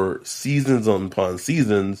for seasons upon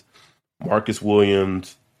seasons, Marcus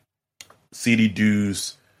Williams, CD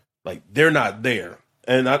Deuce, like they're not there.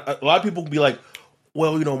 And a lot of people will be like,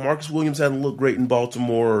 well, Marcus Williams hadn't looked great in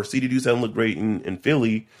Baltimore, or CD Deuce hadn't looked great in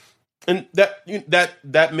Philly. And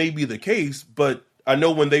that may be the case, but I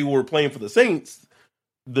know when they were playing for the Saints,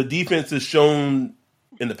 the defense has shown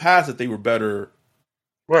in the past that they were better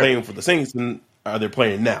playing for the Saints than they're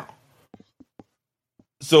playing now.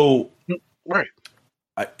 So, right,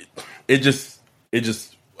 I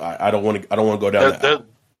don't want to go down that.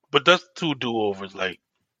 But that's two do-overs. Like,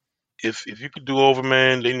 if you could do over,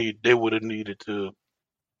 man, they would have needed to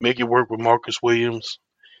make it work with Marcus Williams,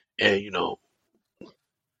 and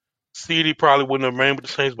CD probably wouldn't have remained with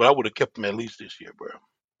the Saints, but I would have kept him at least this year, bro.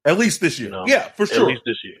 At least this year, yeah, for sure. At least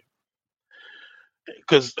this year.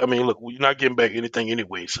 Because look, you're not getting back anything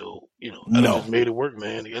anyway, so I just made it work,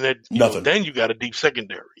 man. And that, then you got a deep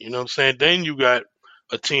secondary. You know what I'm saying? Then you got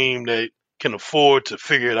a team that can afford to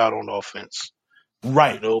figure it out on offense,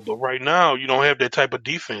 right? But right now you don't have that type of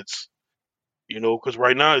defense, because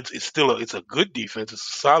right now it's still a good defense. It's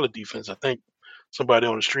a solid defense. I think somebody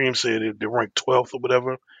on the stream said they're ranked 12th or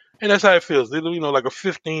whatever, and that's how it feels. They're like a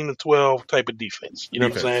 15-12 type of defense. You know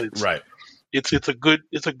what I'm saying? Right. It's a good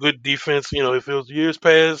defense. If it was years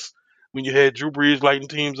past when you had Drew Brees lighting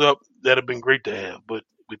teams up, that'd have been great to have. But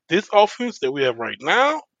with this offense that we have right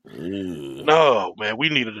now, no, man, we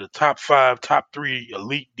needed a top 5, top 3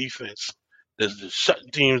 elite defense that's just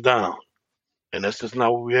shutting teams down, and that's just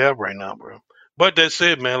not what we have right now, bro. But that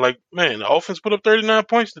said, man, the offense put up 39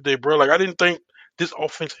 points today, bro. Like I didn't think this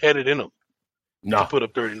offense had it in them to put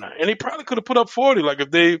up 39, and they probably could have put up 40. Like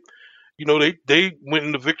if they. They went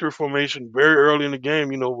into victory formation very early in the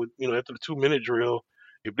game, after the 2-minute drill.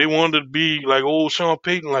 If they wanted to be like old Sean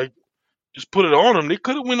Payton, like just put it on them, they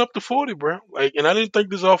could have went up to 40, bro. Like, and I didn't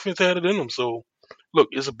think this offense had it in them. So, look,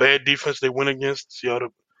 it's a bad defense they went against.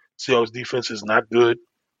 Seattle's defense is not good,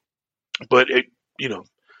 but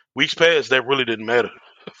weeks past that really didn't matter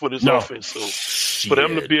for this offense. So, for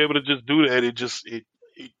them to be able to just do that,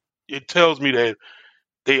 it tells me that.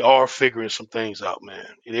 They are figuring some things out, man.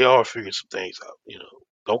 They are figuring some things out.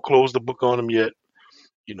 Don't close the book on them yet.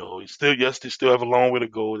 They still have a long way to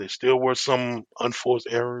go. There still were some unforced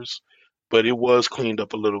errors, but it was cleaned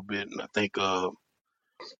up a little bit. And I think,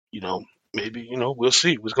 maybe, we'll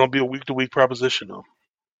see. It's going to be a week-to-week proposition, though.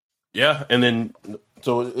 Yeah, and then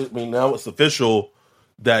now it's official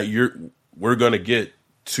that we're going to get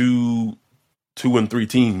 2 and 3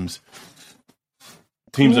 teams.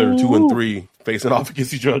 Teams that are 2 and 3 facing off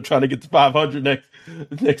against each other, trying to get to 500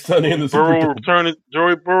 next Sunday in the Super Bowl.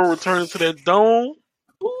 Joey Burrow returning to that dome.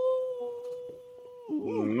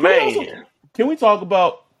 Man, can we talk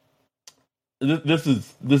about this?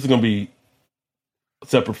 Is going to be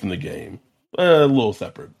separate from the game, a little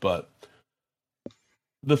separate, but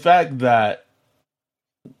the fact that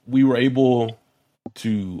we were able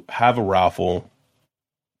to have a raffle,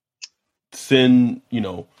 send,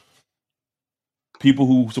 people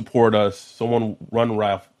who support us, someone run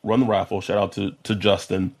the raffle. Shout out to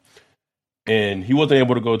Justin. And he wasn't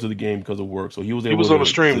able to go to the game because of work, so he was able. He was on the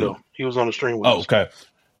stream though. He was on the stream with us. Okay,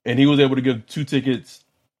 and he was able to give 2 tickets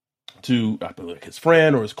to, I believe, his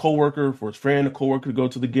friend or his coworker, for his friend or coworker to go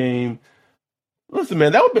to the game. Listen,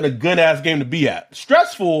 man, that would have been a good ass game to be at.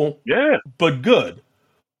 Stressful, yeah, but good,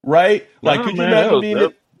 right? Like, could you imagine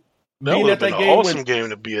being at that game? Awesome game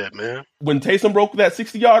to be at, man. When Taysom broke that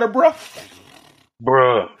 60-yarder,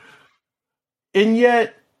 bruh. And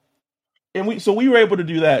yet, we were able to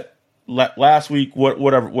do that last week.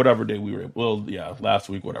 Whatever day we were able. Well, yeah, last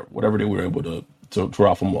week, whatever day we were able to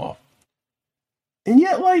raffle them off. And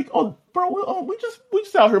yet, like, we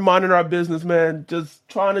just out here minding our business, man. Just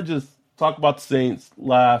trying to just talk about the Saints,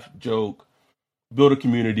 laugh, joke, build a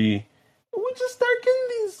community. And we just start getting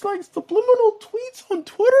these like subliminal tweets on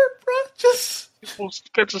Twitter, bro. Just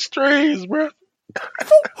catch the strays, bro.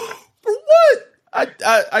 For what?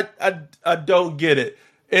 I don't get it.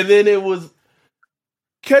 And then it was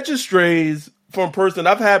catch strays from a person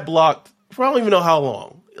I've had blocked for I don't even know how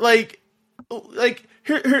long. Like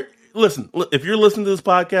here. Listen, if you're listening to this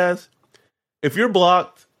podcast, if you're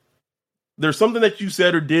blocked, there's something that you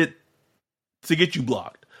said or did to get you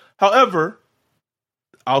blocked. However,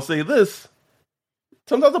 I'll say this.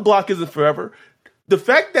 Sometimes a block isn't forever. The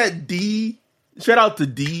fact that D, shout out to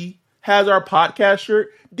D, has our podcast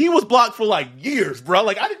shirt. D was blocked for like years, bro.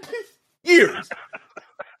 Like, years.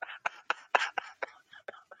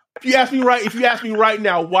 If you ask me right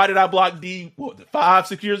now, why did I block D?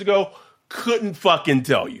 5-6 years ago? Couldn't fucking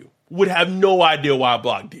tell you. Would have no idea why I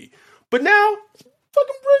blocked D. But now,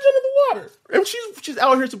 fucking bridge under the water. And she's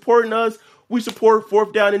out here supporting us. We support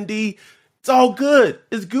Fourth Down and D. It's all good.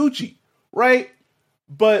 It's Gucci, right?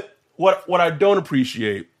 But what I don't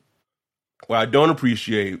appreciate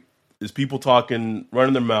is people running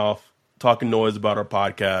their mouth, talking noise about our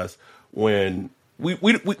podcast when we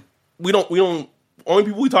don't. Only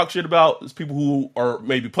people we talk shit about is people who are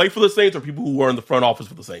maybe play for the Saints or people who are in the front office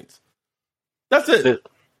for the Saints. That's it.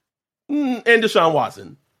 And Deshaun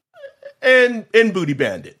Watson. And Booty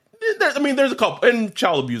Bandit. There's a couple. And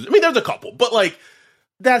child abuse. There's a couple. But, like,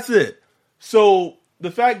 that's it. So,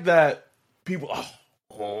 the fact that people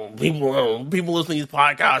listen to these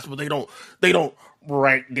podcasts, but they don't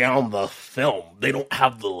write down the film. They don't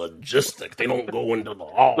have the logistics. They don't go into the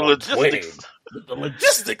logistics. The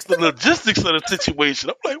logistics of the situation.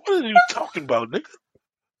 I'm like, what are you talking about, nigga?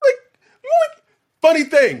 Funny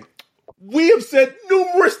thing. We have said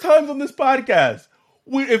numerous times on this podcast,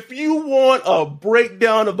 if you want a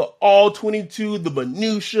breakdown of the all 22, the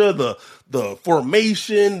minutia, the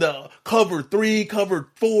formation, the cover 3, cover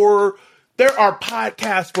 4, there are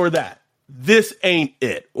podcasts for that. This ain't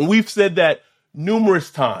it. And we've said that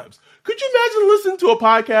numerous times. Could you imagine listening to a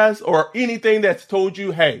podcast or anything that's told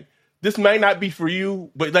you, hey, this might not be for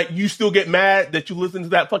you, but like you still get mad that you listen to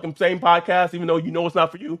that fucking same podcast even though you know it's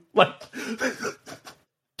not for you? Like,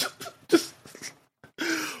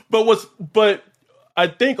 But I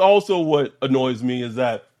think also what annoys me is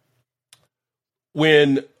that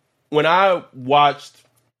when I watched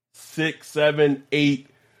 6, 7, 8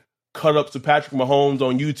 cut-ups of Patrick Mahomes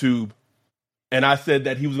on YouTube, and I said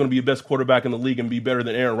that he was going to be the best quarterback in the league and be better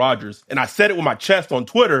than Aaron Rodgers, and I said it with my chest on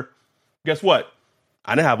Twitter, guess what?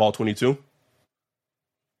 I didn't have all 22.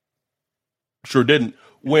 Sure didn't.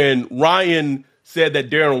 When Ryan said that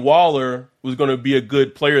Darren Waller was going to be a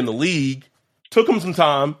good player in the league, took him some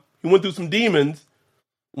time. He went through some demons.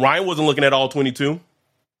 Ryan wasn't looking at all 22.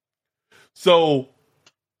 So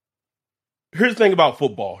here's the thing about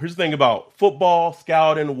football. Here's the thing about football,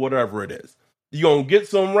 scouting, whatever it is. You're going to get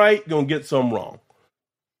some right. You're going to get some wrong.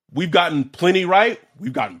 We've gotten plenty right.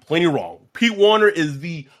 We've gotten plenty wrong. Pete Warner is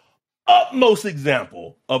the utmost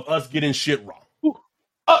example of us getting shit wrong. Ooh.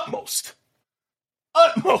 Utmost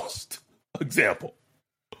example.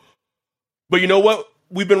 But you know what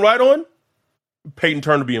we've been right on? Peyton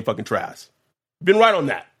Turner being fucking trash. Been right on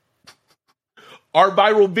that. Our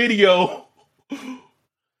viral video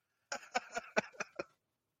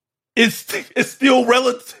is still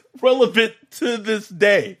relevant to this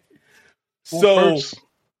day. So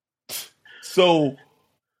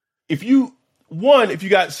if you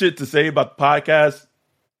got shit to say about the podcast,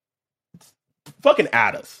 fucking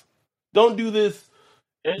add us. Don't do this.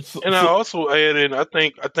 And I also add in, I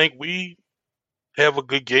think we have a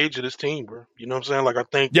good gauge of this team, bro. You know what I'm saying? Like, I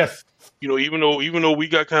think, yes. You know, even though we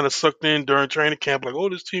got kind of sucked in during training camp, like, oh,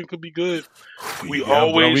 this team could be good. We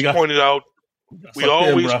always pointed out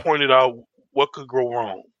what could go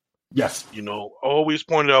wrong. Yes. Always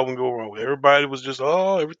pointed out what can go wrong. Everybody was just,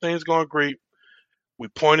 everything's going great. We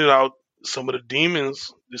pointed out some of the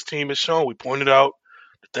demons this team has shown. We pointed out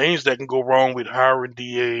the things that can go wrong with hiring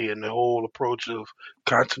DA and the whole approach of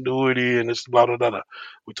continuity and this blah blah blah.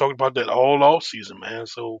 We talked about that all off season, man.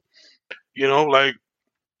 So, like,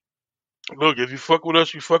 look, if you fuck with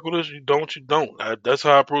us, you fuck with us. You don't, you don't. That's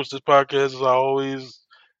how I approach this podcast, as I always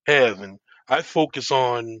have. And I focus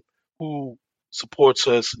on who supports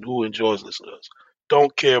us and who enjoys listening to us.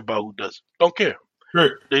 Don't care about who doesn't. Don't care.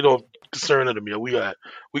 Right. They don't concern it to me. We got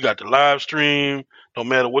the live stream. No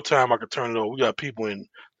matter what time I can turn it on. We got people in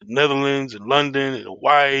the Netherlands, in London, in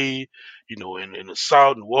Hawaii, in the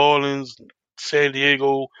South, New Orleans, San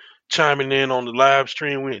Diego, chiming in on the live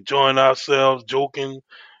stream. We enjoying ourselves, joking.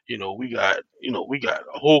 We got a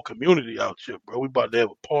whole community out here, bro. We about to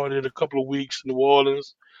have a party in a couple of weeks in New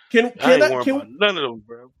Orleans. I ain't worried about none of them,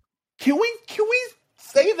 bro. Can we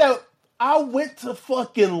say that I went to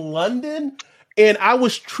fucking London and I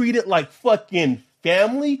was treated like fucking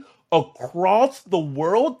family across the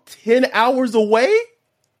world 10 hours away?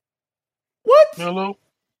 What? Hello?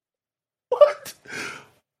 What?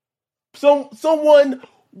 Someone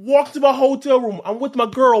walks to my hotel room. I'm with my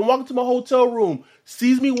girl. Walking to my hotel room.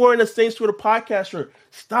 Sees me wearing a Saints Twitter podcast shirt.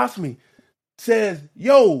 Stops me. Says,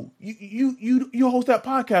 yo, you host that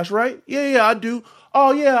podcast, right? Yeah, I do.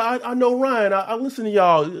 Oh, yeah, I know Ryan. I listen to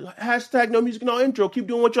y'all. Hashtag no music, no intro. Keep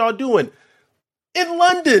doing what y'all doing. In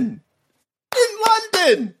London.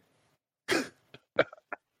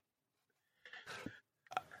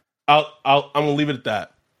 I'm going to leave it at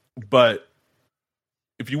that. But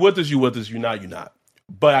if you with us, you with us. You're not.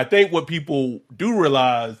 But I think what people do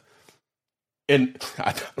realize, and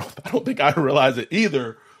I don't think I realize it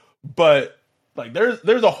either, but like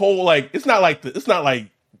there's a whole, like, it's not like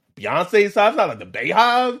Beyonce's side, it's not like the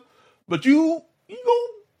Bayhive, but you go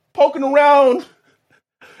poking around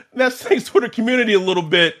that Saints Twitter community a little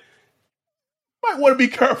bit, might want to be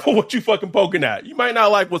careful what you fucking poking at. You might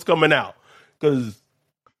not like what's coming out, because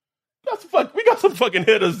we got some fucking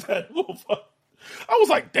hitters that will fuck. I was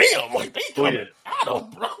like, damn, like, they coming at him,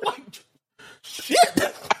 bro. Like, shit.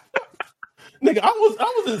 Nigga, I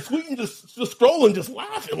was in Sweden just scrolling, just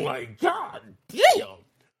laughing, like, God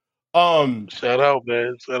damn. Shout out,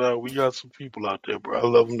 man. Shout out. We got some people out there, bro. I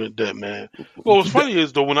love them to death, man. Well, what's funny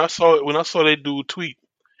is, though, when I saw that dude tweet,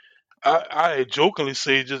 I jokingly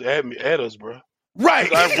say, just add us, bro.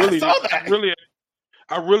 Right. I saw that.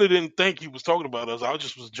 I really didn't think he was talking about us. I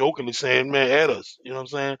just was jokingly saying, man, add us. You know what I'm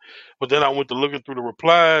saying? But then I went to looking through the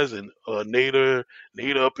replies, and Nader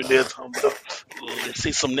up in there talking about,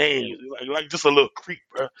 say some names. Like just a little creep,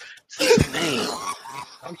 bro. Say some names.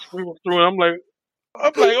 I'm screaming through it. I'm like,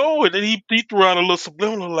 oh, and then he threw out a little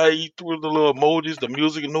subliminal, like he threw the little emojis, the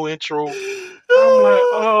music, and no intro. I'm like,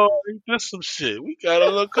 oh, this some shit. We got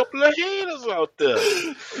a couple of haters out there.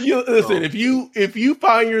 Listen, if you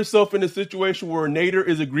find yourself in a situation where Nader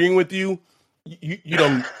is agreeing with you, you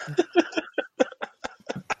don't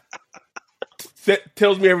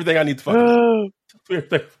tells me everything I need to fucking know.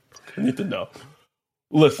 Everything I need to know.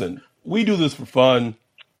 Listen, we do this for fun.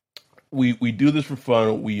 We do this for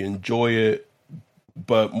fun. We enjoy it,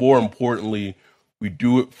 but more importantly, we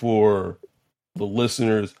do it for the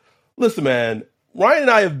listeners. Listen, man, Ryan and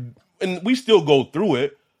I and we still go through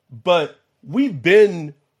it, but we've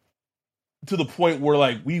been to the point where,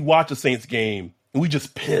 like, we watch a Saints game and we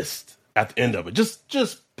just pissed at the end of it. Just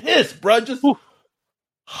pissed, bro. Just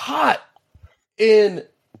hot. And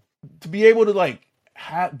to be able to, like,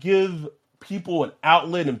 give people an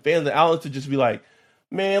outlet and fans an outlet to just be like,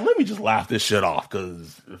 man, let me just laugh this shit off,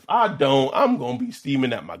 because if I don't, I'm going to be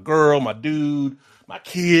steaming at my girl, my dude, my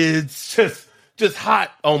kids, just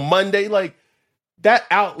hot on Monday. Like, that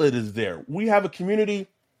outlet is there. We have a community.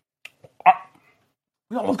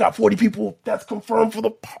 We almost got 40 people that's confirmed for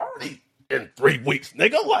the party in 3 weeks,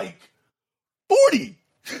 nigga. Like, 40.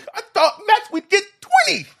 I thought max we'd get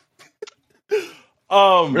 20.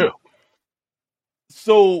 Yeah.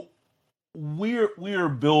 So we're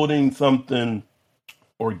building something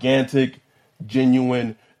organic,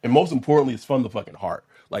 genuine, and most importantly, it's from the fucking heart.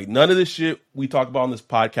 Like, none of this shit we talk about on this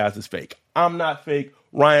podcast is fake. I'm not fake.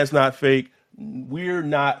 Ryan's not fake. We're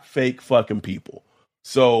not fake fucking people.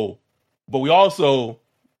 So, but we some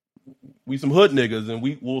hood niggas, and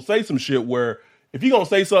we will say some shit where if you're gonna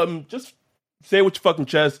say something, just say it with your fucking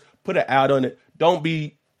chest, put an ad on it. Don't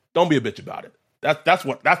be a bitch about it. That's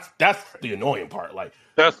the annoying part. Like,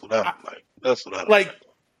 that's what I don't like. That's what I don't like.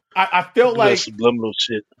 I felt like subliminal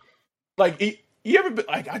shit. Like, you ever been,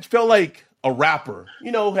 like, I felt like a rapper,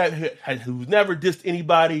 who's never dissed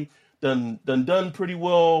anybody, done pretty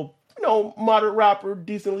well, moderate rapper,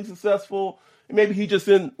 decently successful. And maybe he just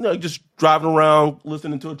just driving around,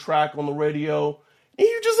 listening to a track on the radio. And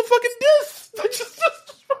you're just a fucking diss. just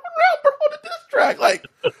around on a diss track. Like,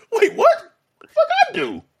 wait, what? The fuck I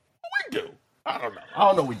do? What we do? I don't know.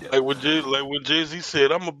 What we did. Like when Jay-Z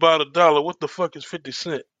said, "I'm about $1. What the fuck is 50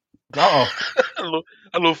 Cent?" I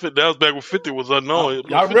know 50. That was back when 50 was unknown.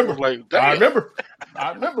 I remember. Like, damn. I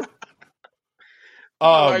remember.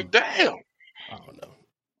 Like, damn. I don't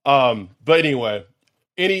know. But anyway,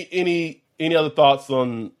 any other thoughts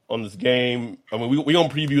on this game? I mean, we gonna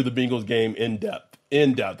preview the Bengals game in depth.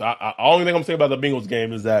 I only thing I'm saying about the Bengals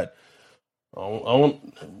game is that I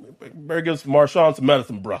want better give Marshawn some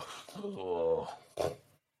medicine, bro.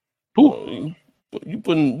 You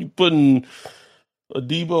putting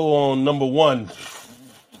Adebo on number 1.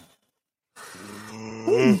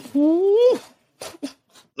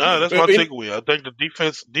 Nah, that's my takeaway. I think the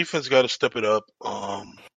defense got to step it up.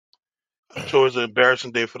 I'm sure it's an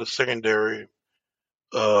embarrassing day for the secondary.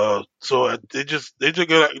 So they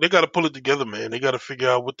got to pull it together, man. They got to figure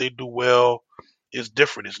out what they do well. It's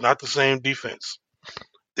different. It's not the same defense.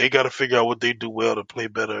 They got to figure out what they do well to play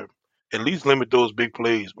better. At least limit those big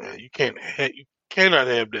plays, man. You cannot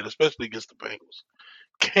have that, especially against the Bengals.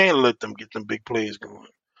 Can't let them get them big plays going.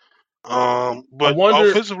 But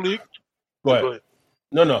offensively, go ahead.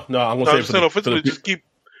 No. I'm gonna say offensively,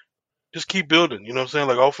 just keep building. You know what I'm saying?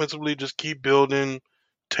 Like offensively, just keep building,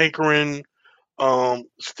 tinkering.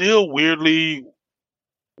 Still weirdly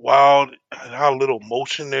wild how little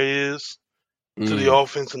motion there is to the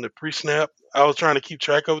offense in the pre-snap. I was trying to keep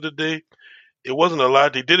track of it today. It wasn't a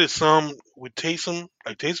lot. They did it some with Taysom.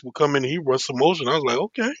 Like Taysom would come in and he runs some motion. I was like,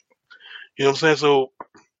 okay. You know what I'm saying? So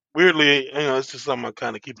weirdly, it's just something I'm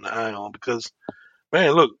kind of keeping an eye on because,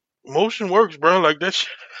 man, look, motion works, bro. Like that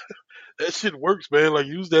shit works, man. Like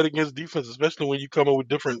use that against defense, especially when you come up with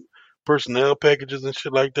different personnel packages and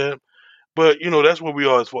shit like that. But that's where we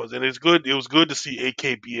are as far as, and it's good. It was good to see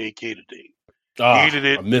AK be AK today. Needed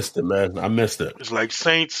it. I missed it, man. I missed it. It's like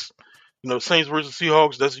Saints, Saints versus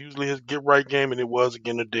Seahawks. That's usually his get right game, and it was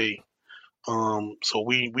again today. So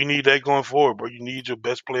we need that going forward, bro. You need your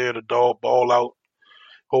best player to ball out.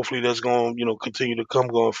 Hopefully that's going to continue to come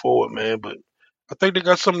going forward, man. But I think they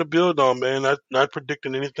got something to build on, man. Not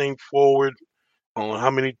predicting anything forward on how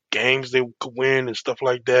many games they could win and stuff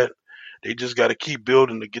like that. They just got to keep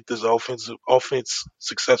building to get this offense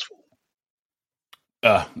successful.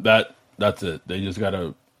 That's it. They just got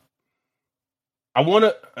to. I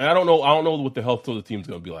don't know what the health of the team's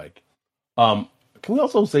going to be like. Can we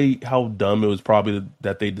also say how dumb it was probably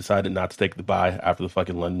that they decided not to take the bye after the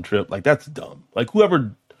fucking London trip? Like that's dumb. Like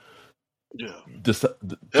whoever. Yeah.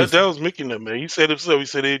 That was Mickey, man. He said himself. He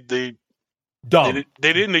said they dumb.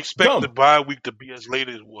 They didn't expect the bye week to be as late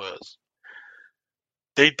as it was.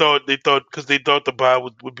 They thought because they thought the bye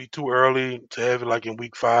would be too early to have it like in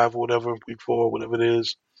week 5 or whatever, week 4, whatever it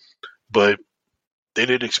is. But they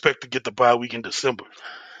didn't expect to get the bye week in December.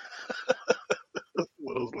 I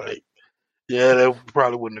was like, yeah, that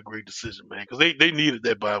probably wasn't a great decision, man, because they needed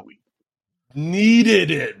that bye week.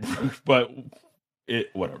 Needed it, but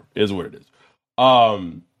whatever is what it is.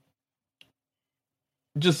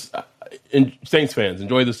 Just Saints fans,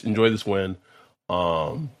 enjoy this win.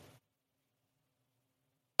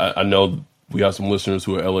 I know we have some listeners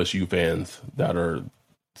who are LSU fans that are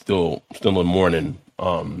still in mourning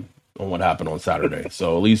on what happened on Saturday.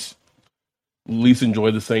 So at least enjoy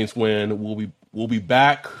the Saints win. We'll be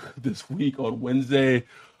back this week on Wednesday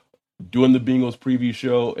doing the Bengals preview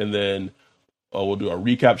show, and then we'll do a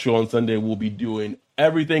recap show on Sunday. We'll be doing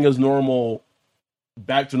everything as normal,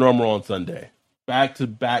 back to normal on Sunday. Back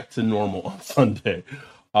to normal on Sunday.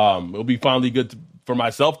 It'll be finally good for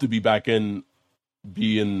myself to be back in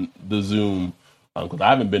the Zoom because I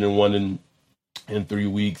haven't been in one in 3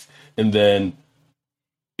 weeks. And then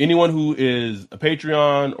anyone who is a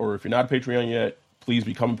Patreon, or if you're not a Patreon yet, please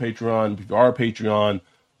become a Patreon. If you are a Patreon,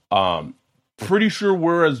 pretty sure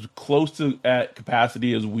we're as close to at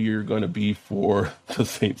capacity as we're going to be for the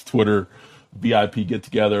Saints Twitter VIP get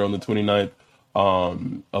together on the 29th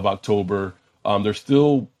of October. There's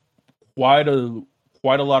still quite a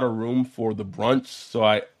lot of room for the brunch,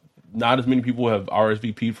 so not as many people have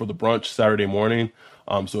RSVP'd for the brunch Saturday morning.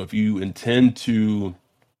 So if you intend to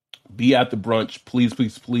be at the brunch, please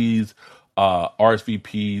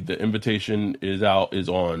RSVP. The invitation is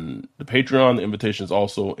on the Patreon. The invitation is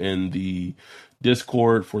also in the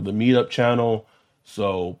Discord for the meetup channel.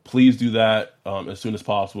 So please do that as soon as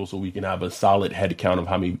possible so we can have a solid head count of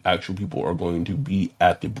how many actual people are going to be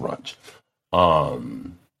at the brunch.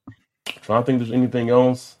 Trying to think if there's anything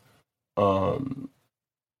else.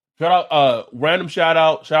 Random shout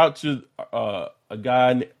out to a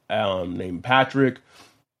guy named Patrick.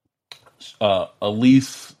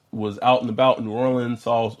 Elise was out and about in New Orleans,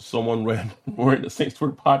 saw someone wearing the Saints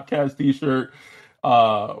Twitter podcast t-shirt,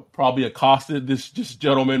 probably accosted this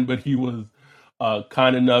gentleman, but he was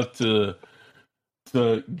kind enough to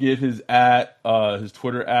give his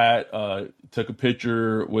Twitter took a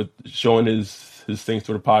picture with showing his Saints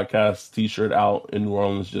Twitter podcast t-shirt out in New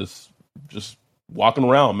Orleans, just walking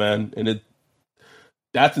around, man. And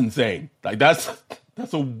that's insane. Like that's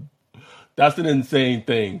an insane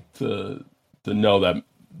thing to know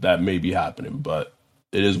that may be happening, but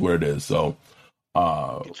it is where it is. So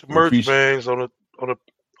get your merch bags on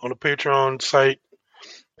the Patreon site.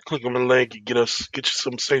 Click on the link and get you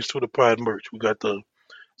some Saints Twitter Pod merch. We got the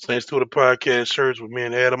Saints Twitter Podcast shirts with me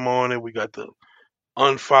and Adam on it. We got the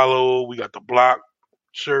unfollow, we got the block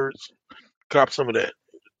shirts. Cop some of that.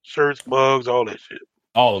 Shirts, mugs, all that shit.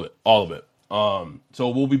 All of it. So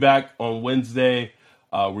we'll be back on Wednesday.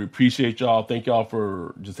 We appreciate y'all. Thank y'all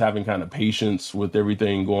for just having kind of patience with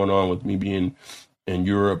everything going on with me being in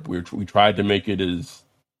Europe. We tried to make it as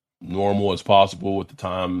normal as possible with the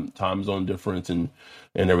time zone difference and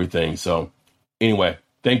everything. So anyway,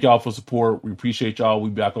 thank y'all for support. We appreciate y'all. We'll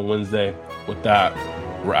be back on Wednesday. With that,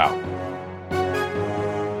 we're out.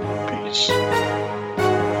 Peace.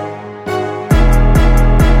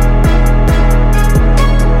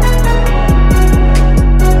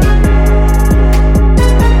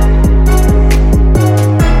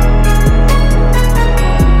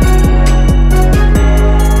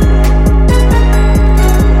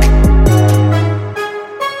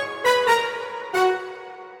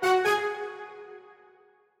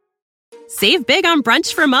 Save big on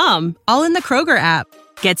brunch for mom, all in the Kroger app.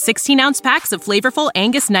 Get 16-ounce packs of flavorful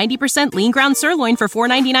Angus 90% lean ground sirloin for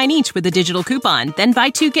 $4.99 each with a digital coupon. Then buy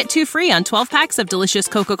 2, get 2 free on 12 packs of delicious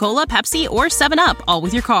Coca-Cola, Pepsi, or 7-Up, all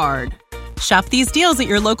with your card. Shop these deals at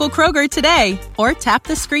your local Kroger today, or tap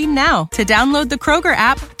the screen now to download the Kroger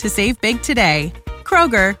app to save big today.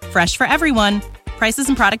 Kroger, fresh for everyone. Prices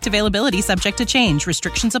and product availability subject to change.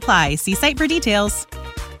 Restrictions apply. See site for details.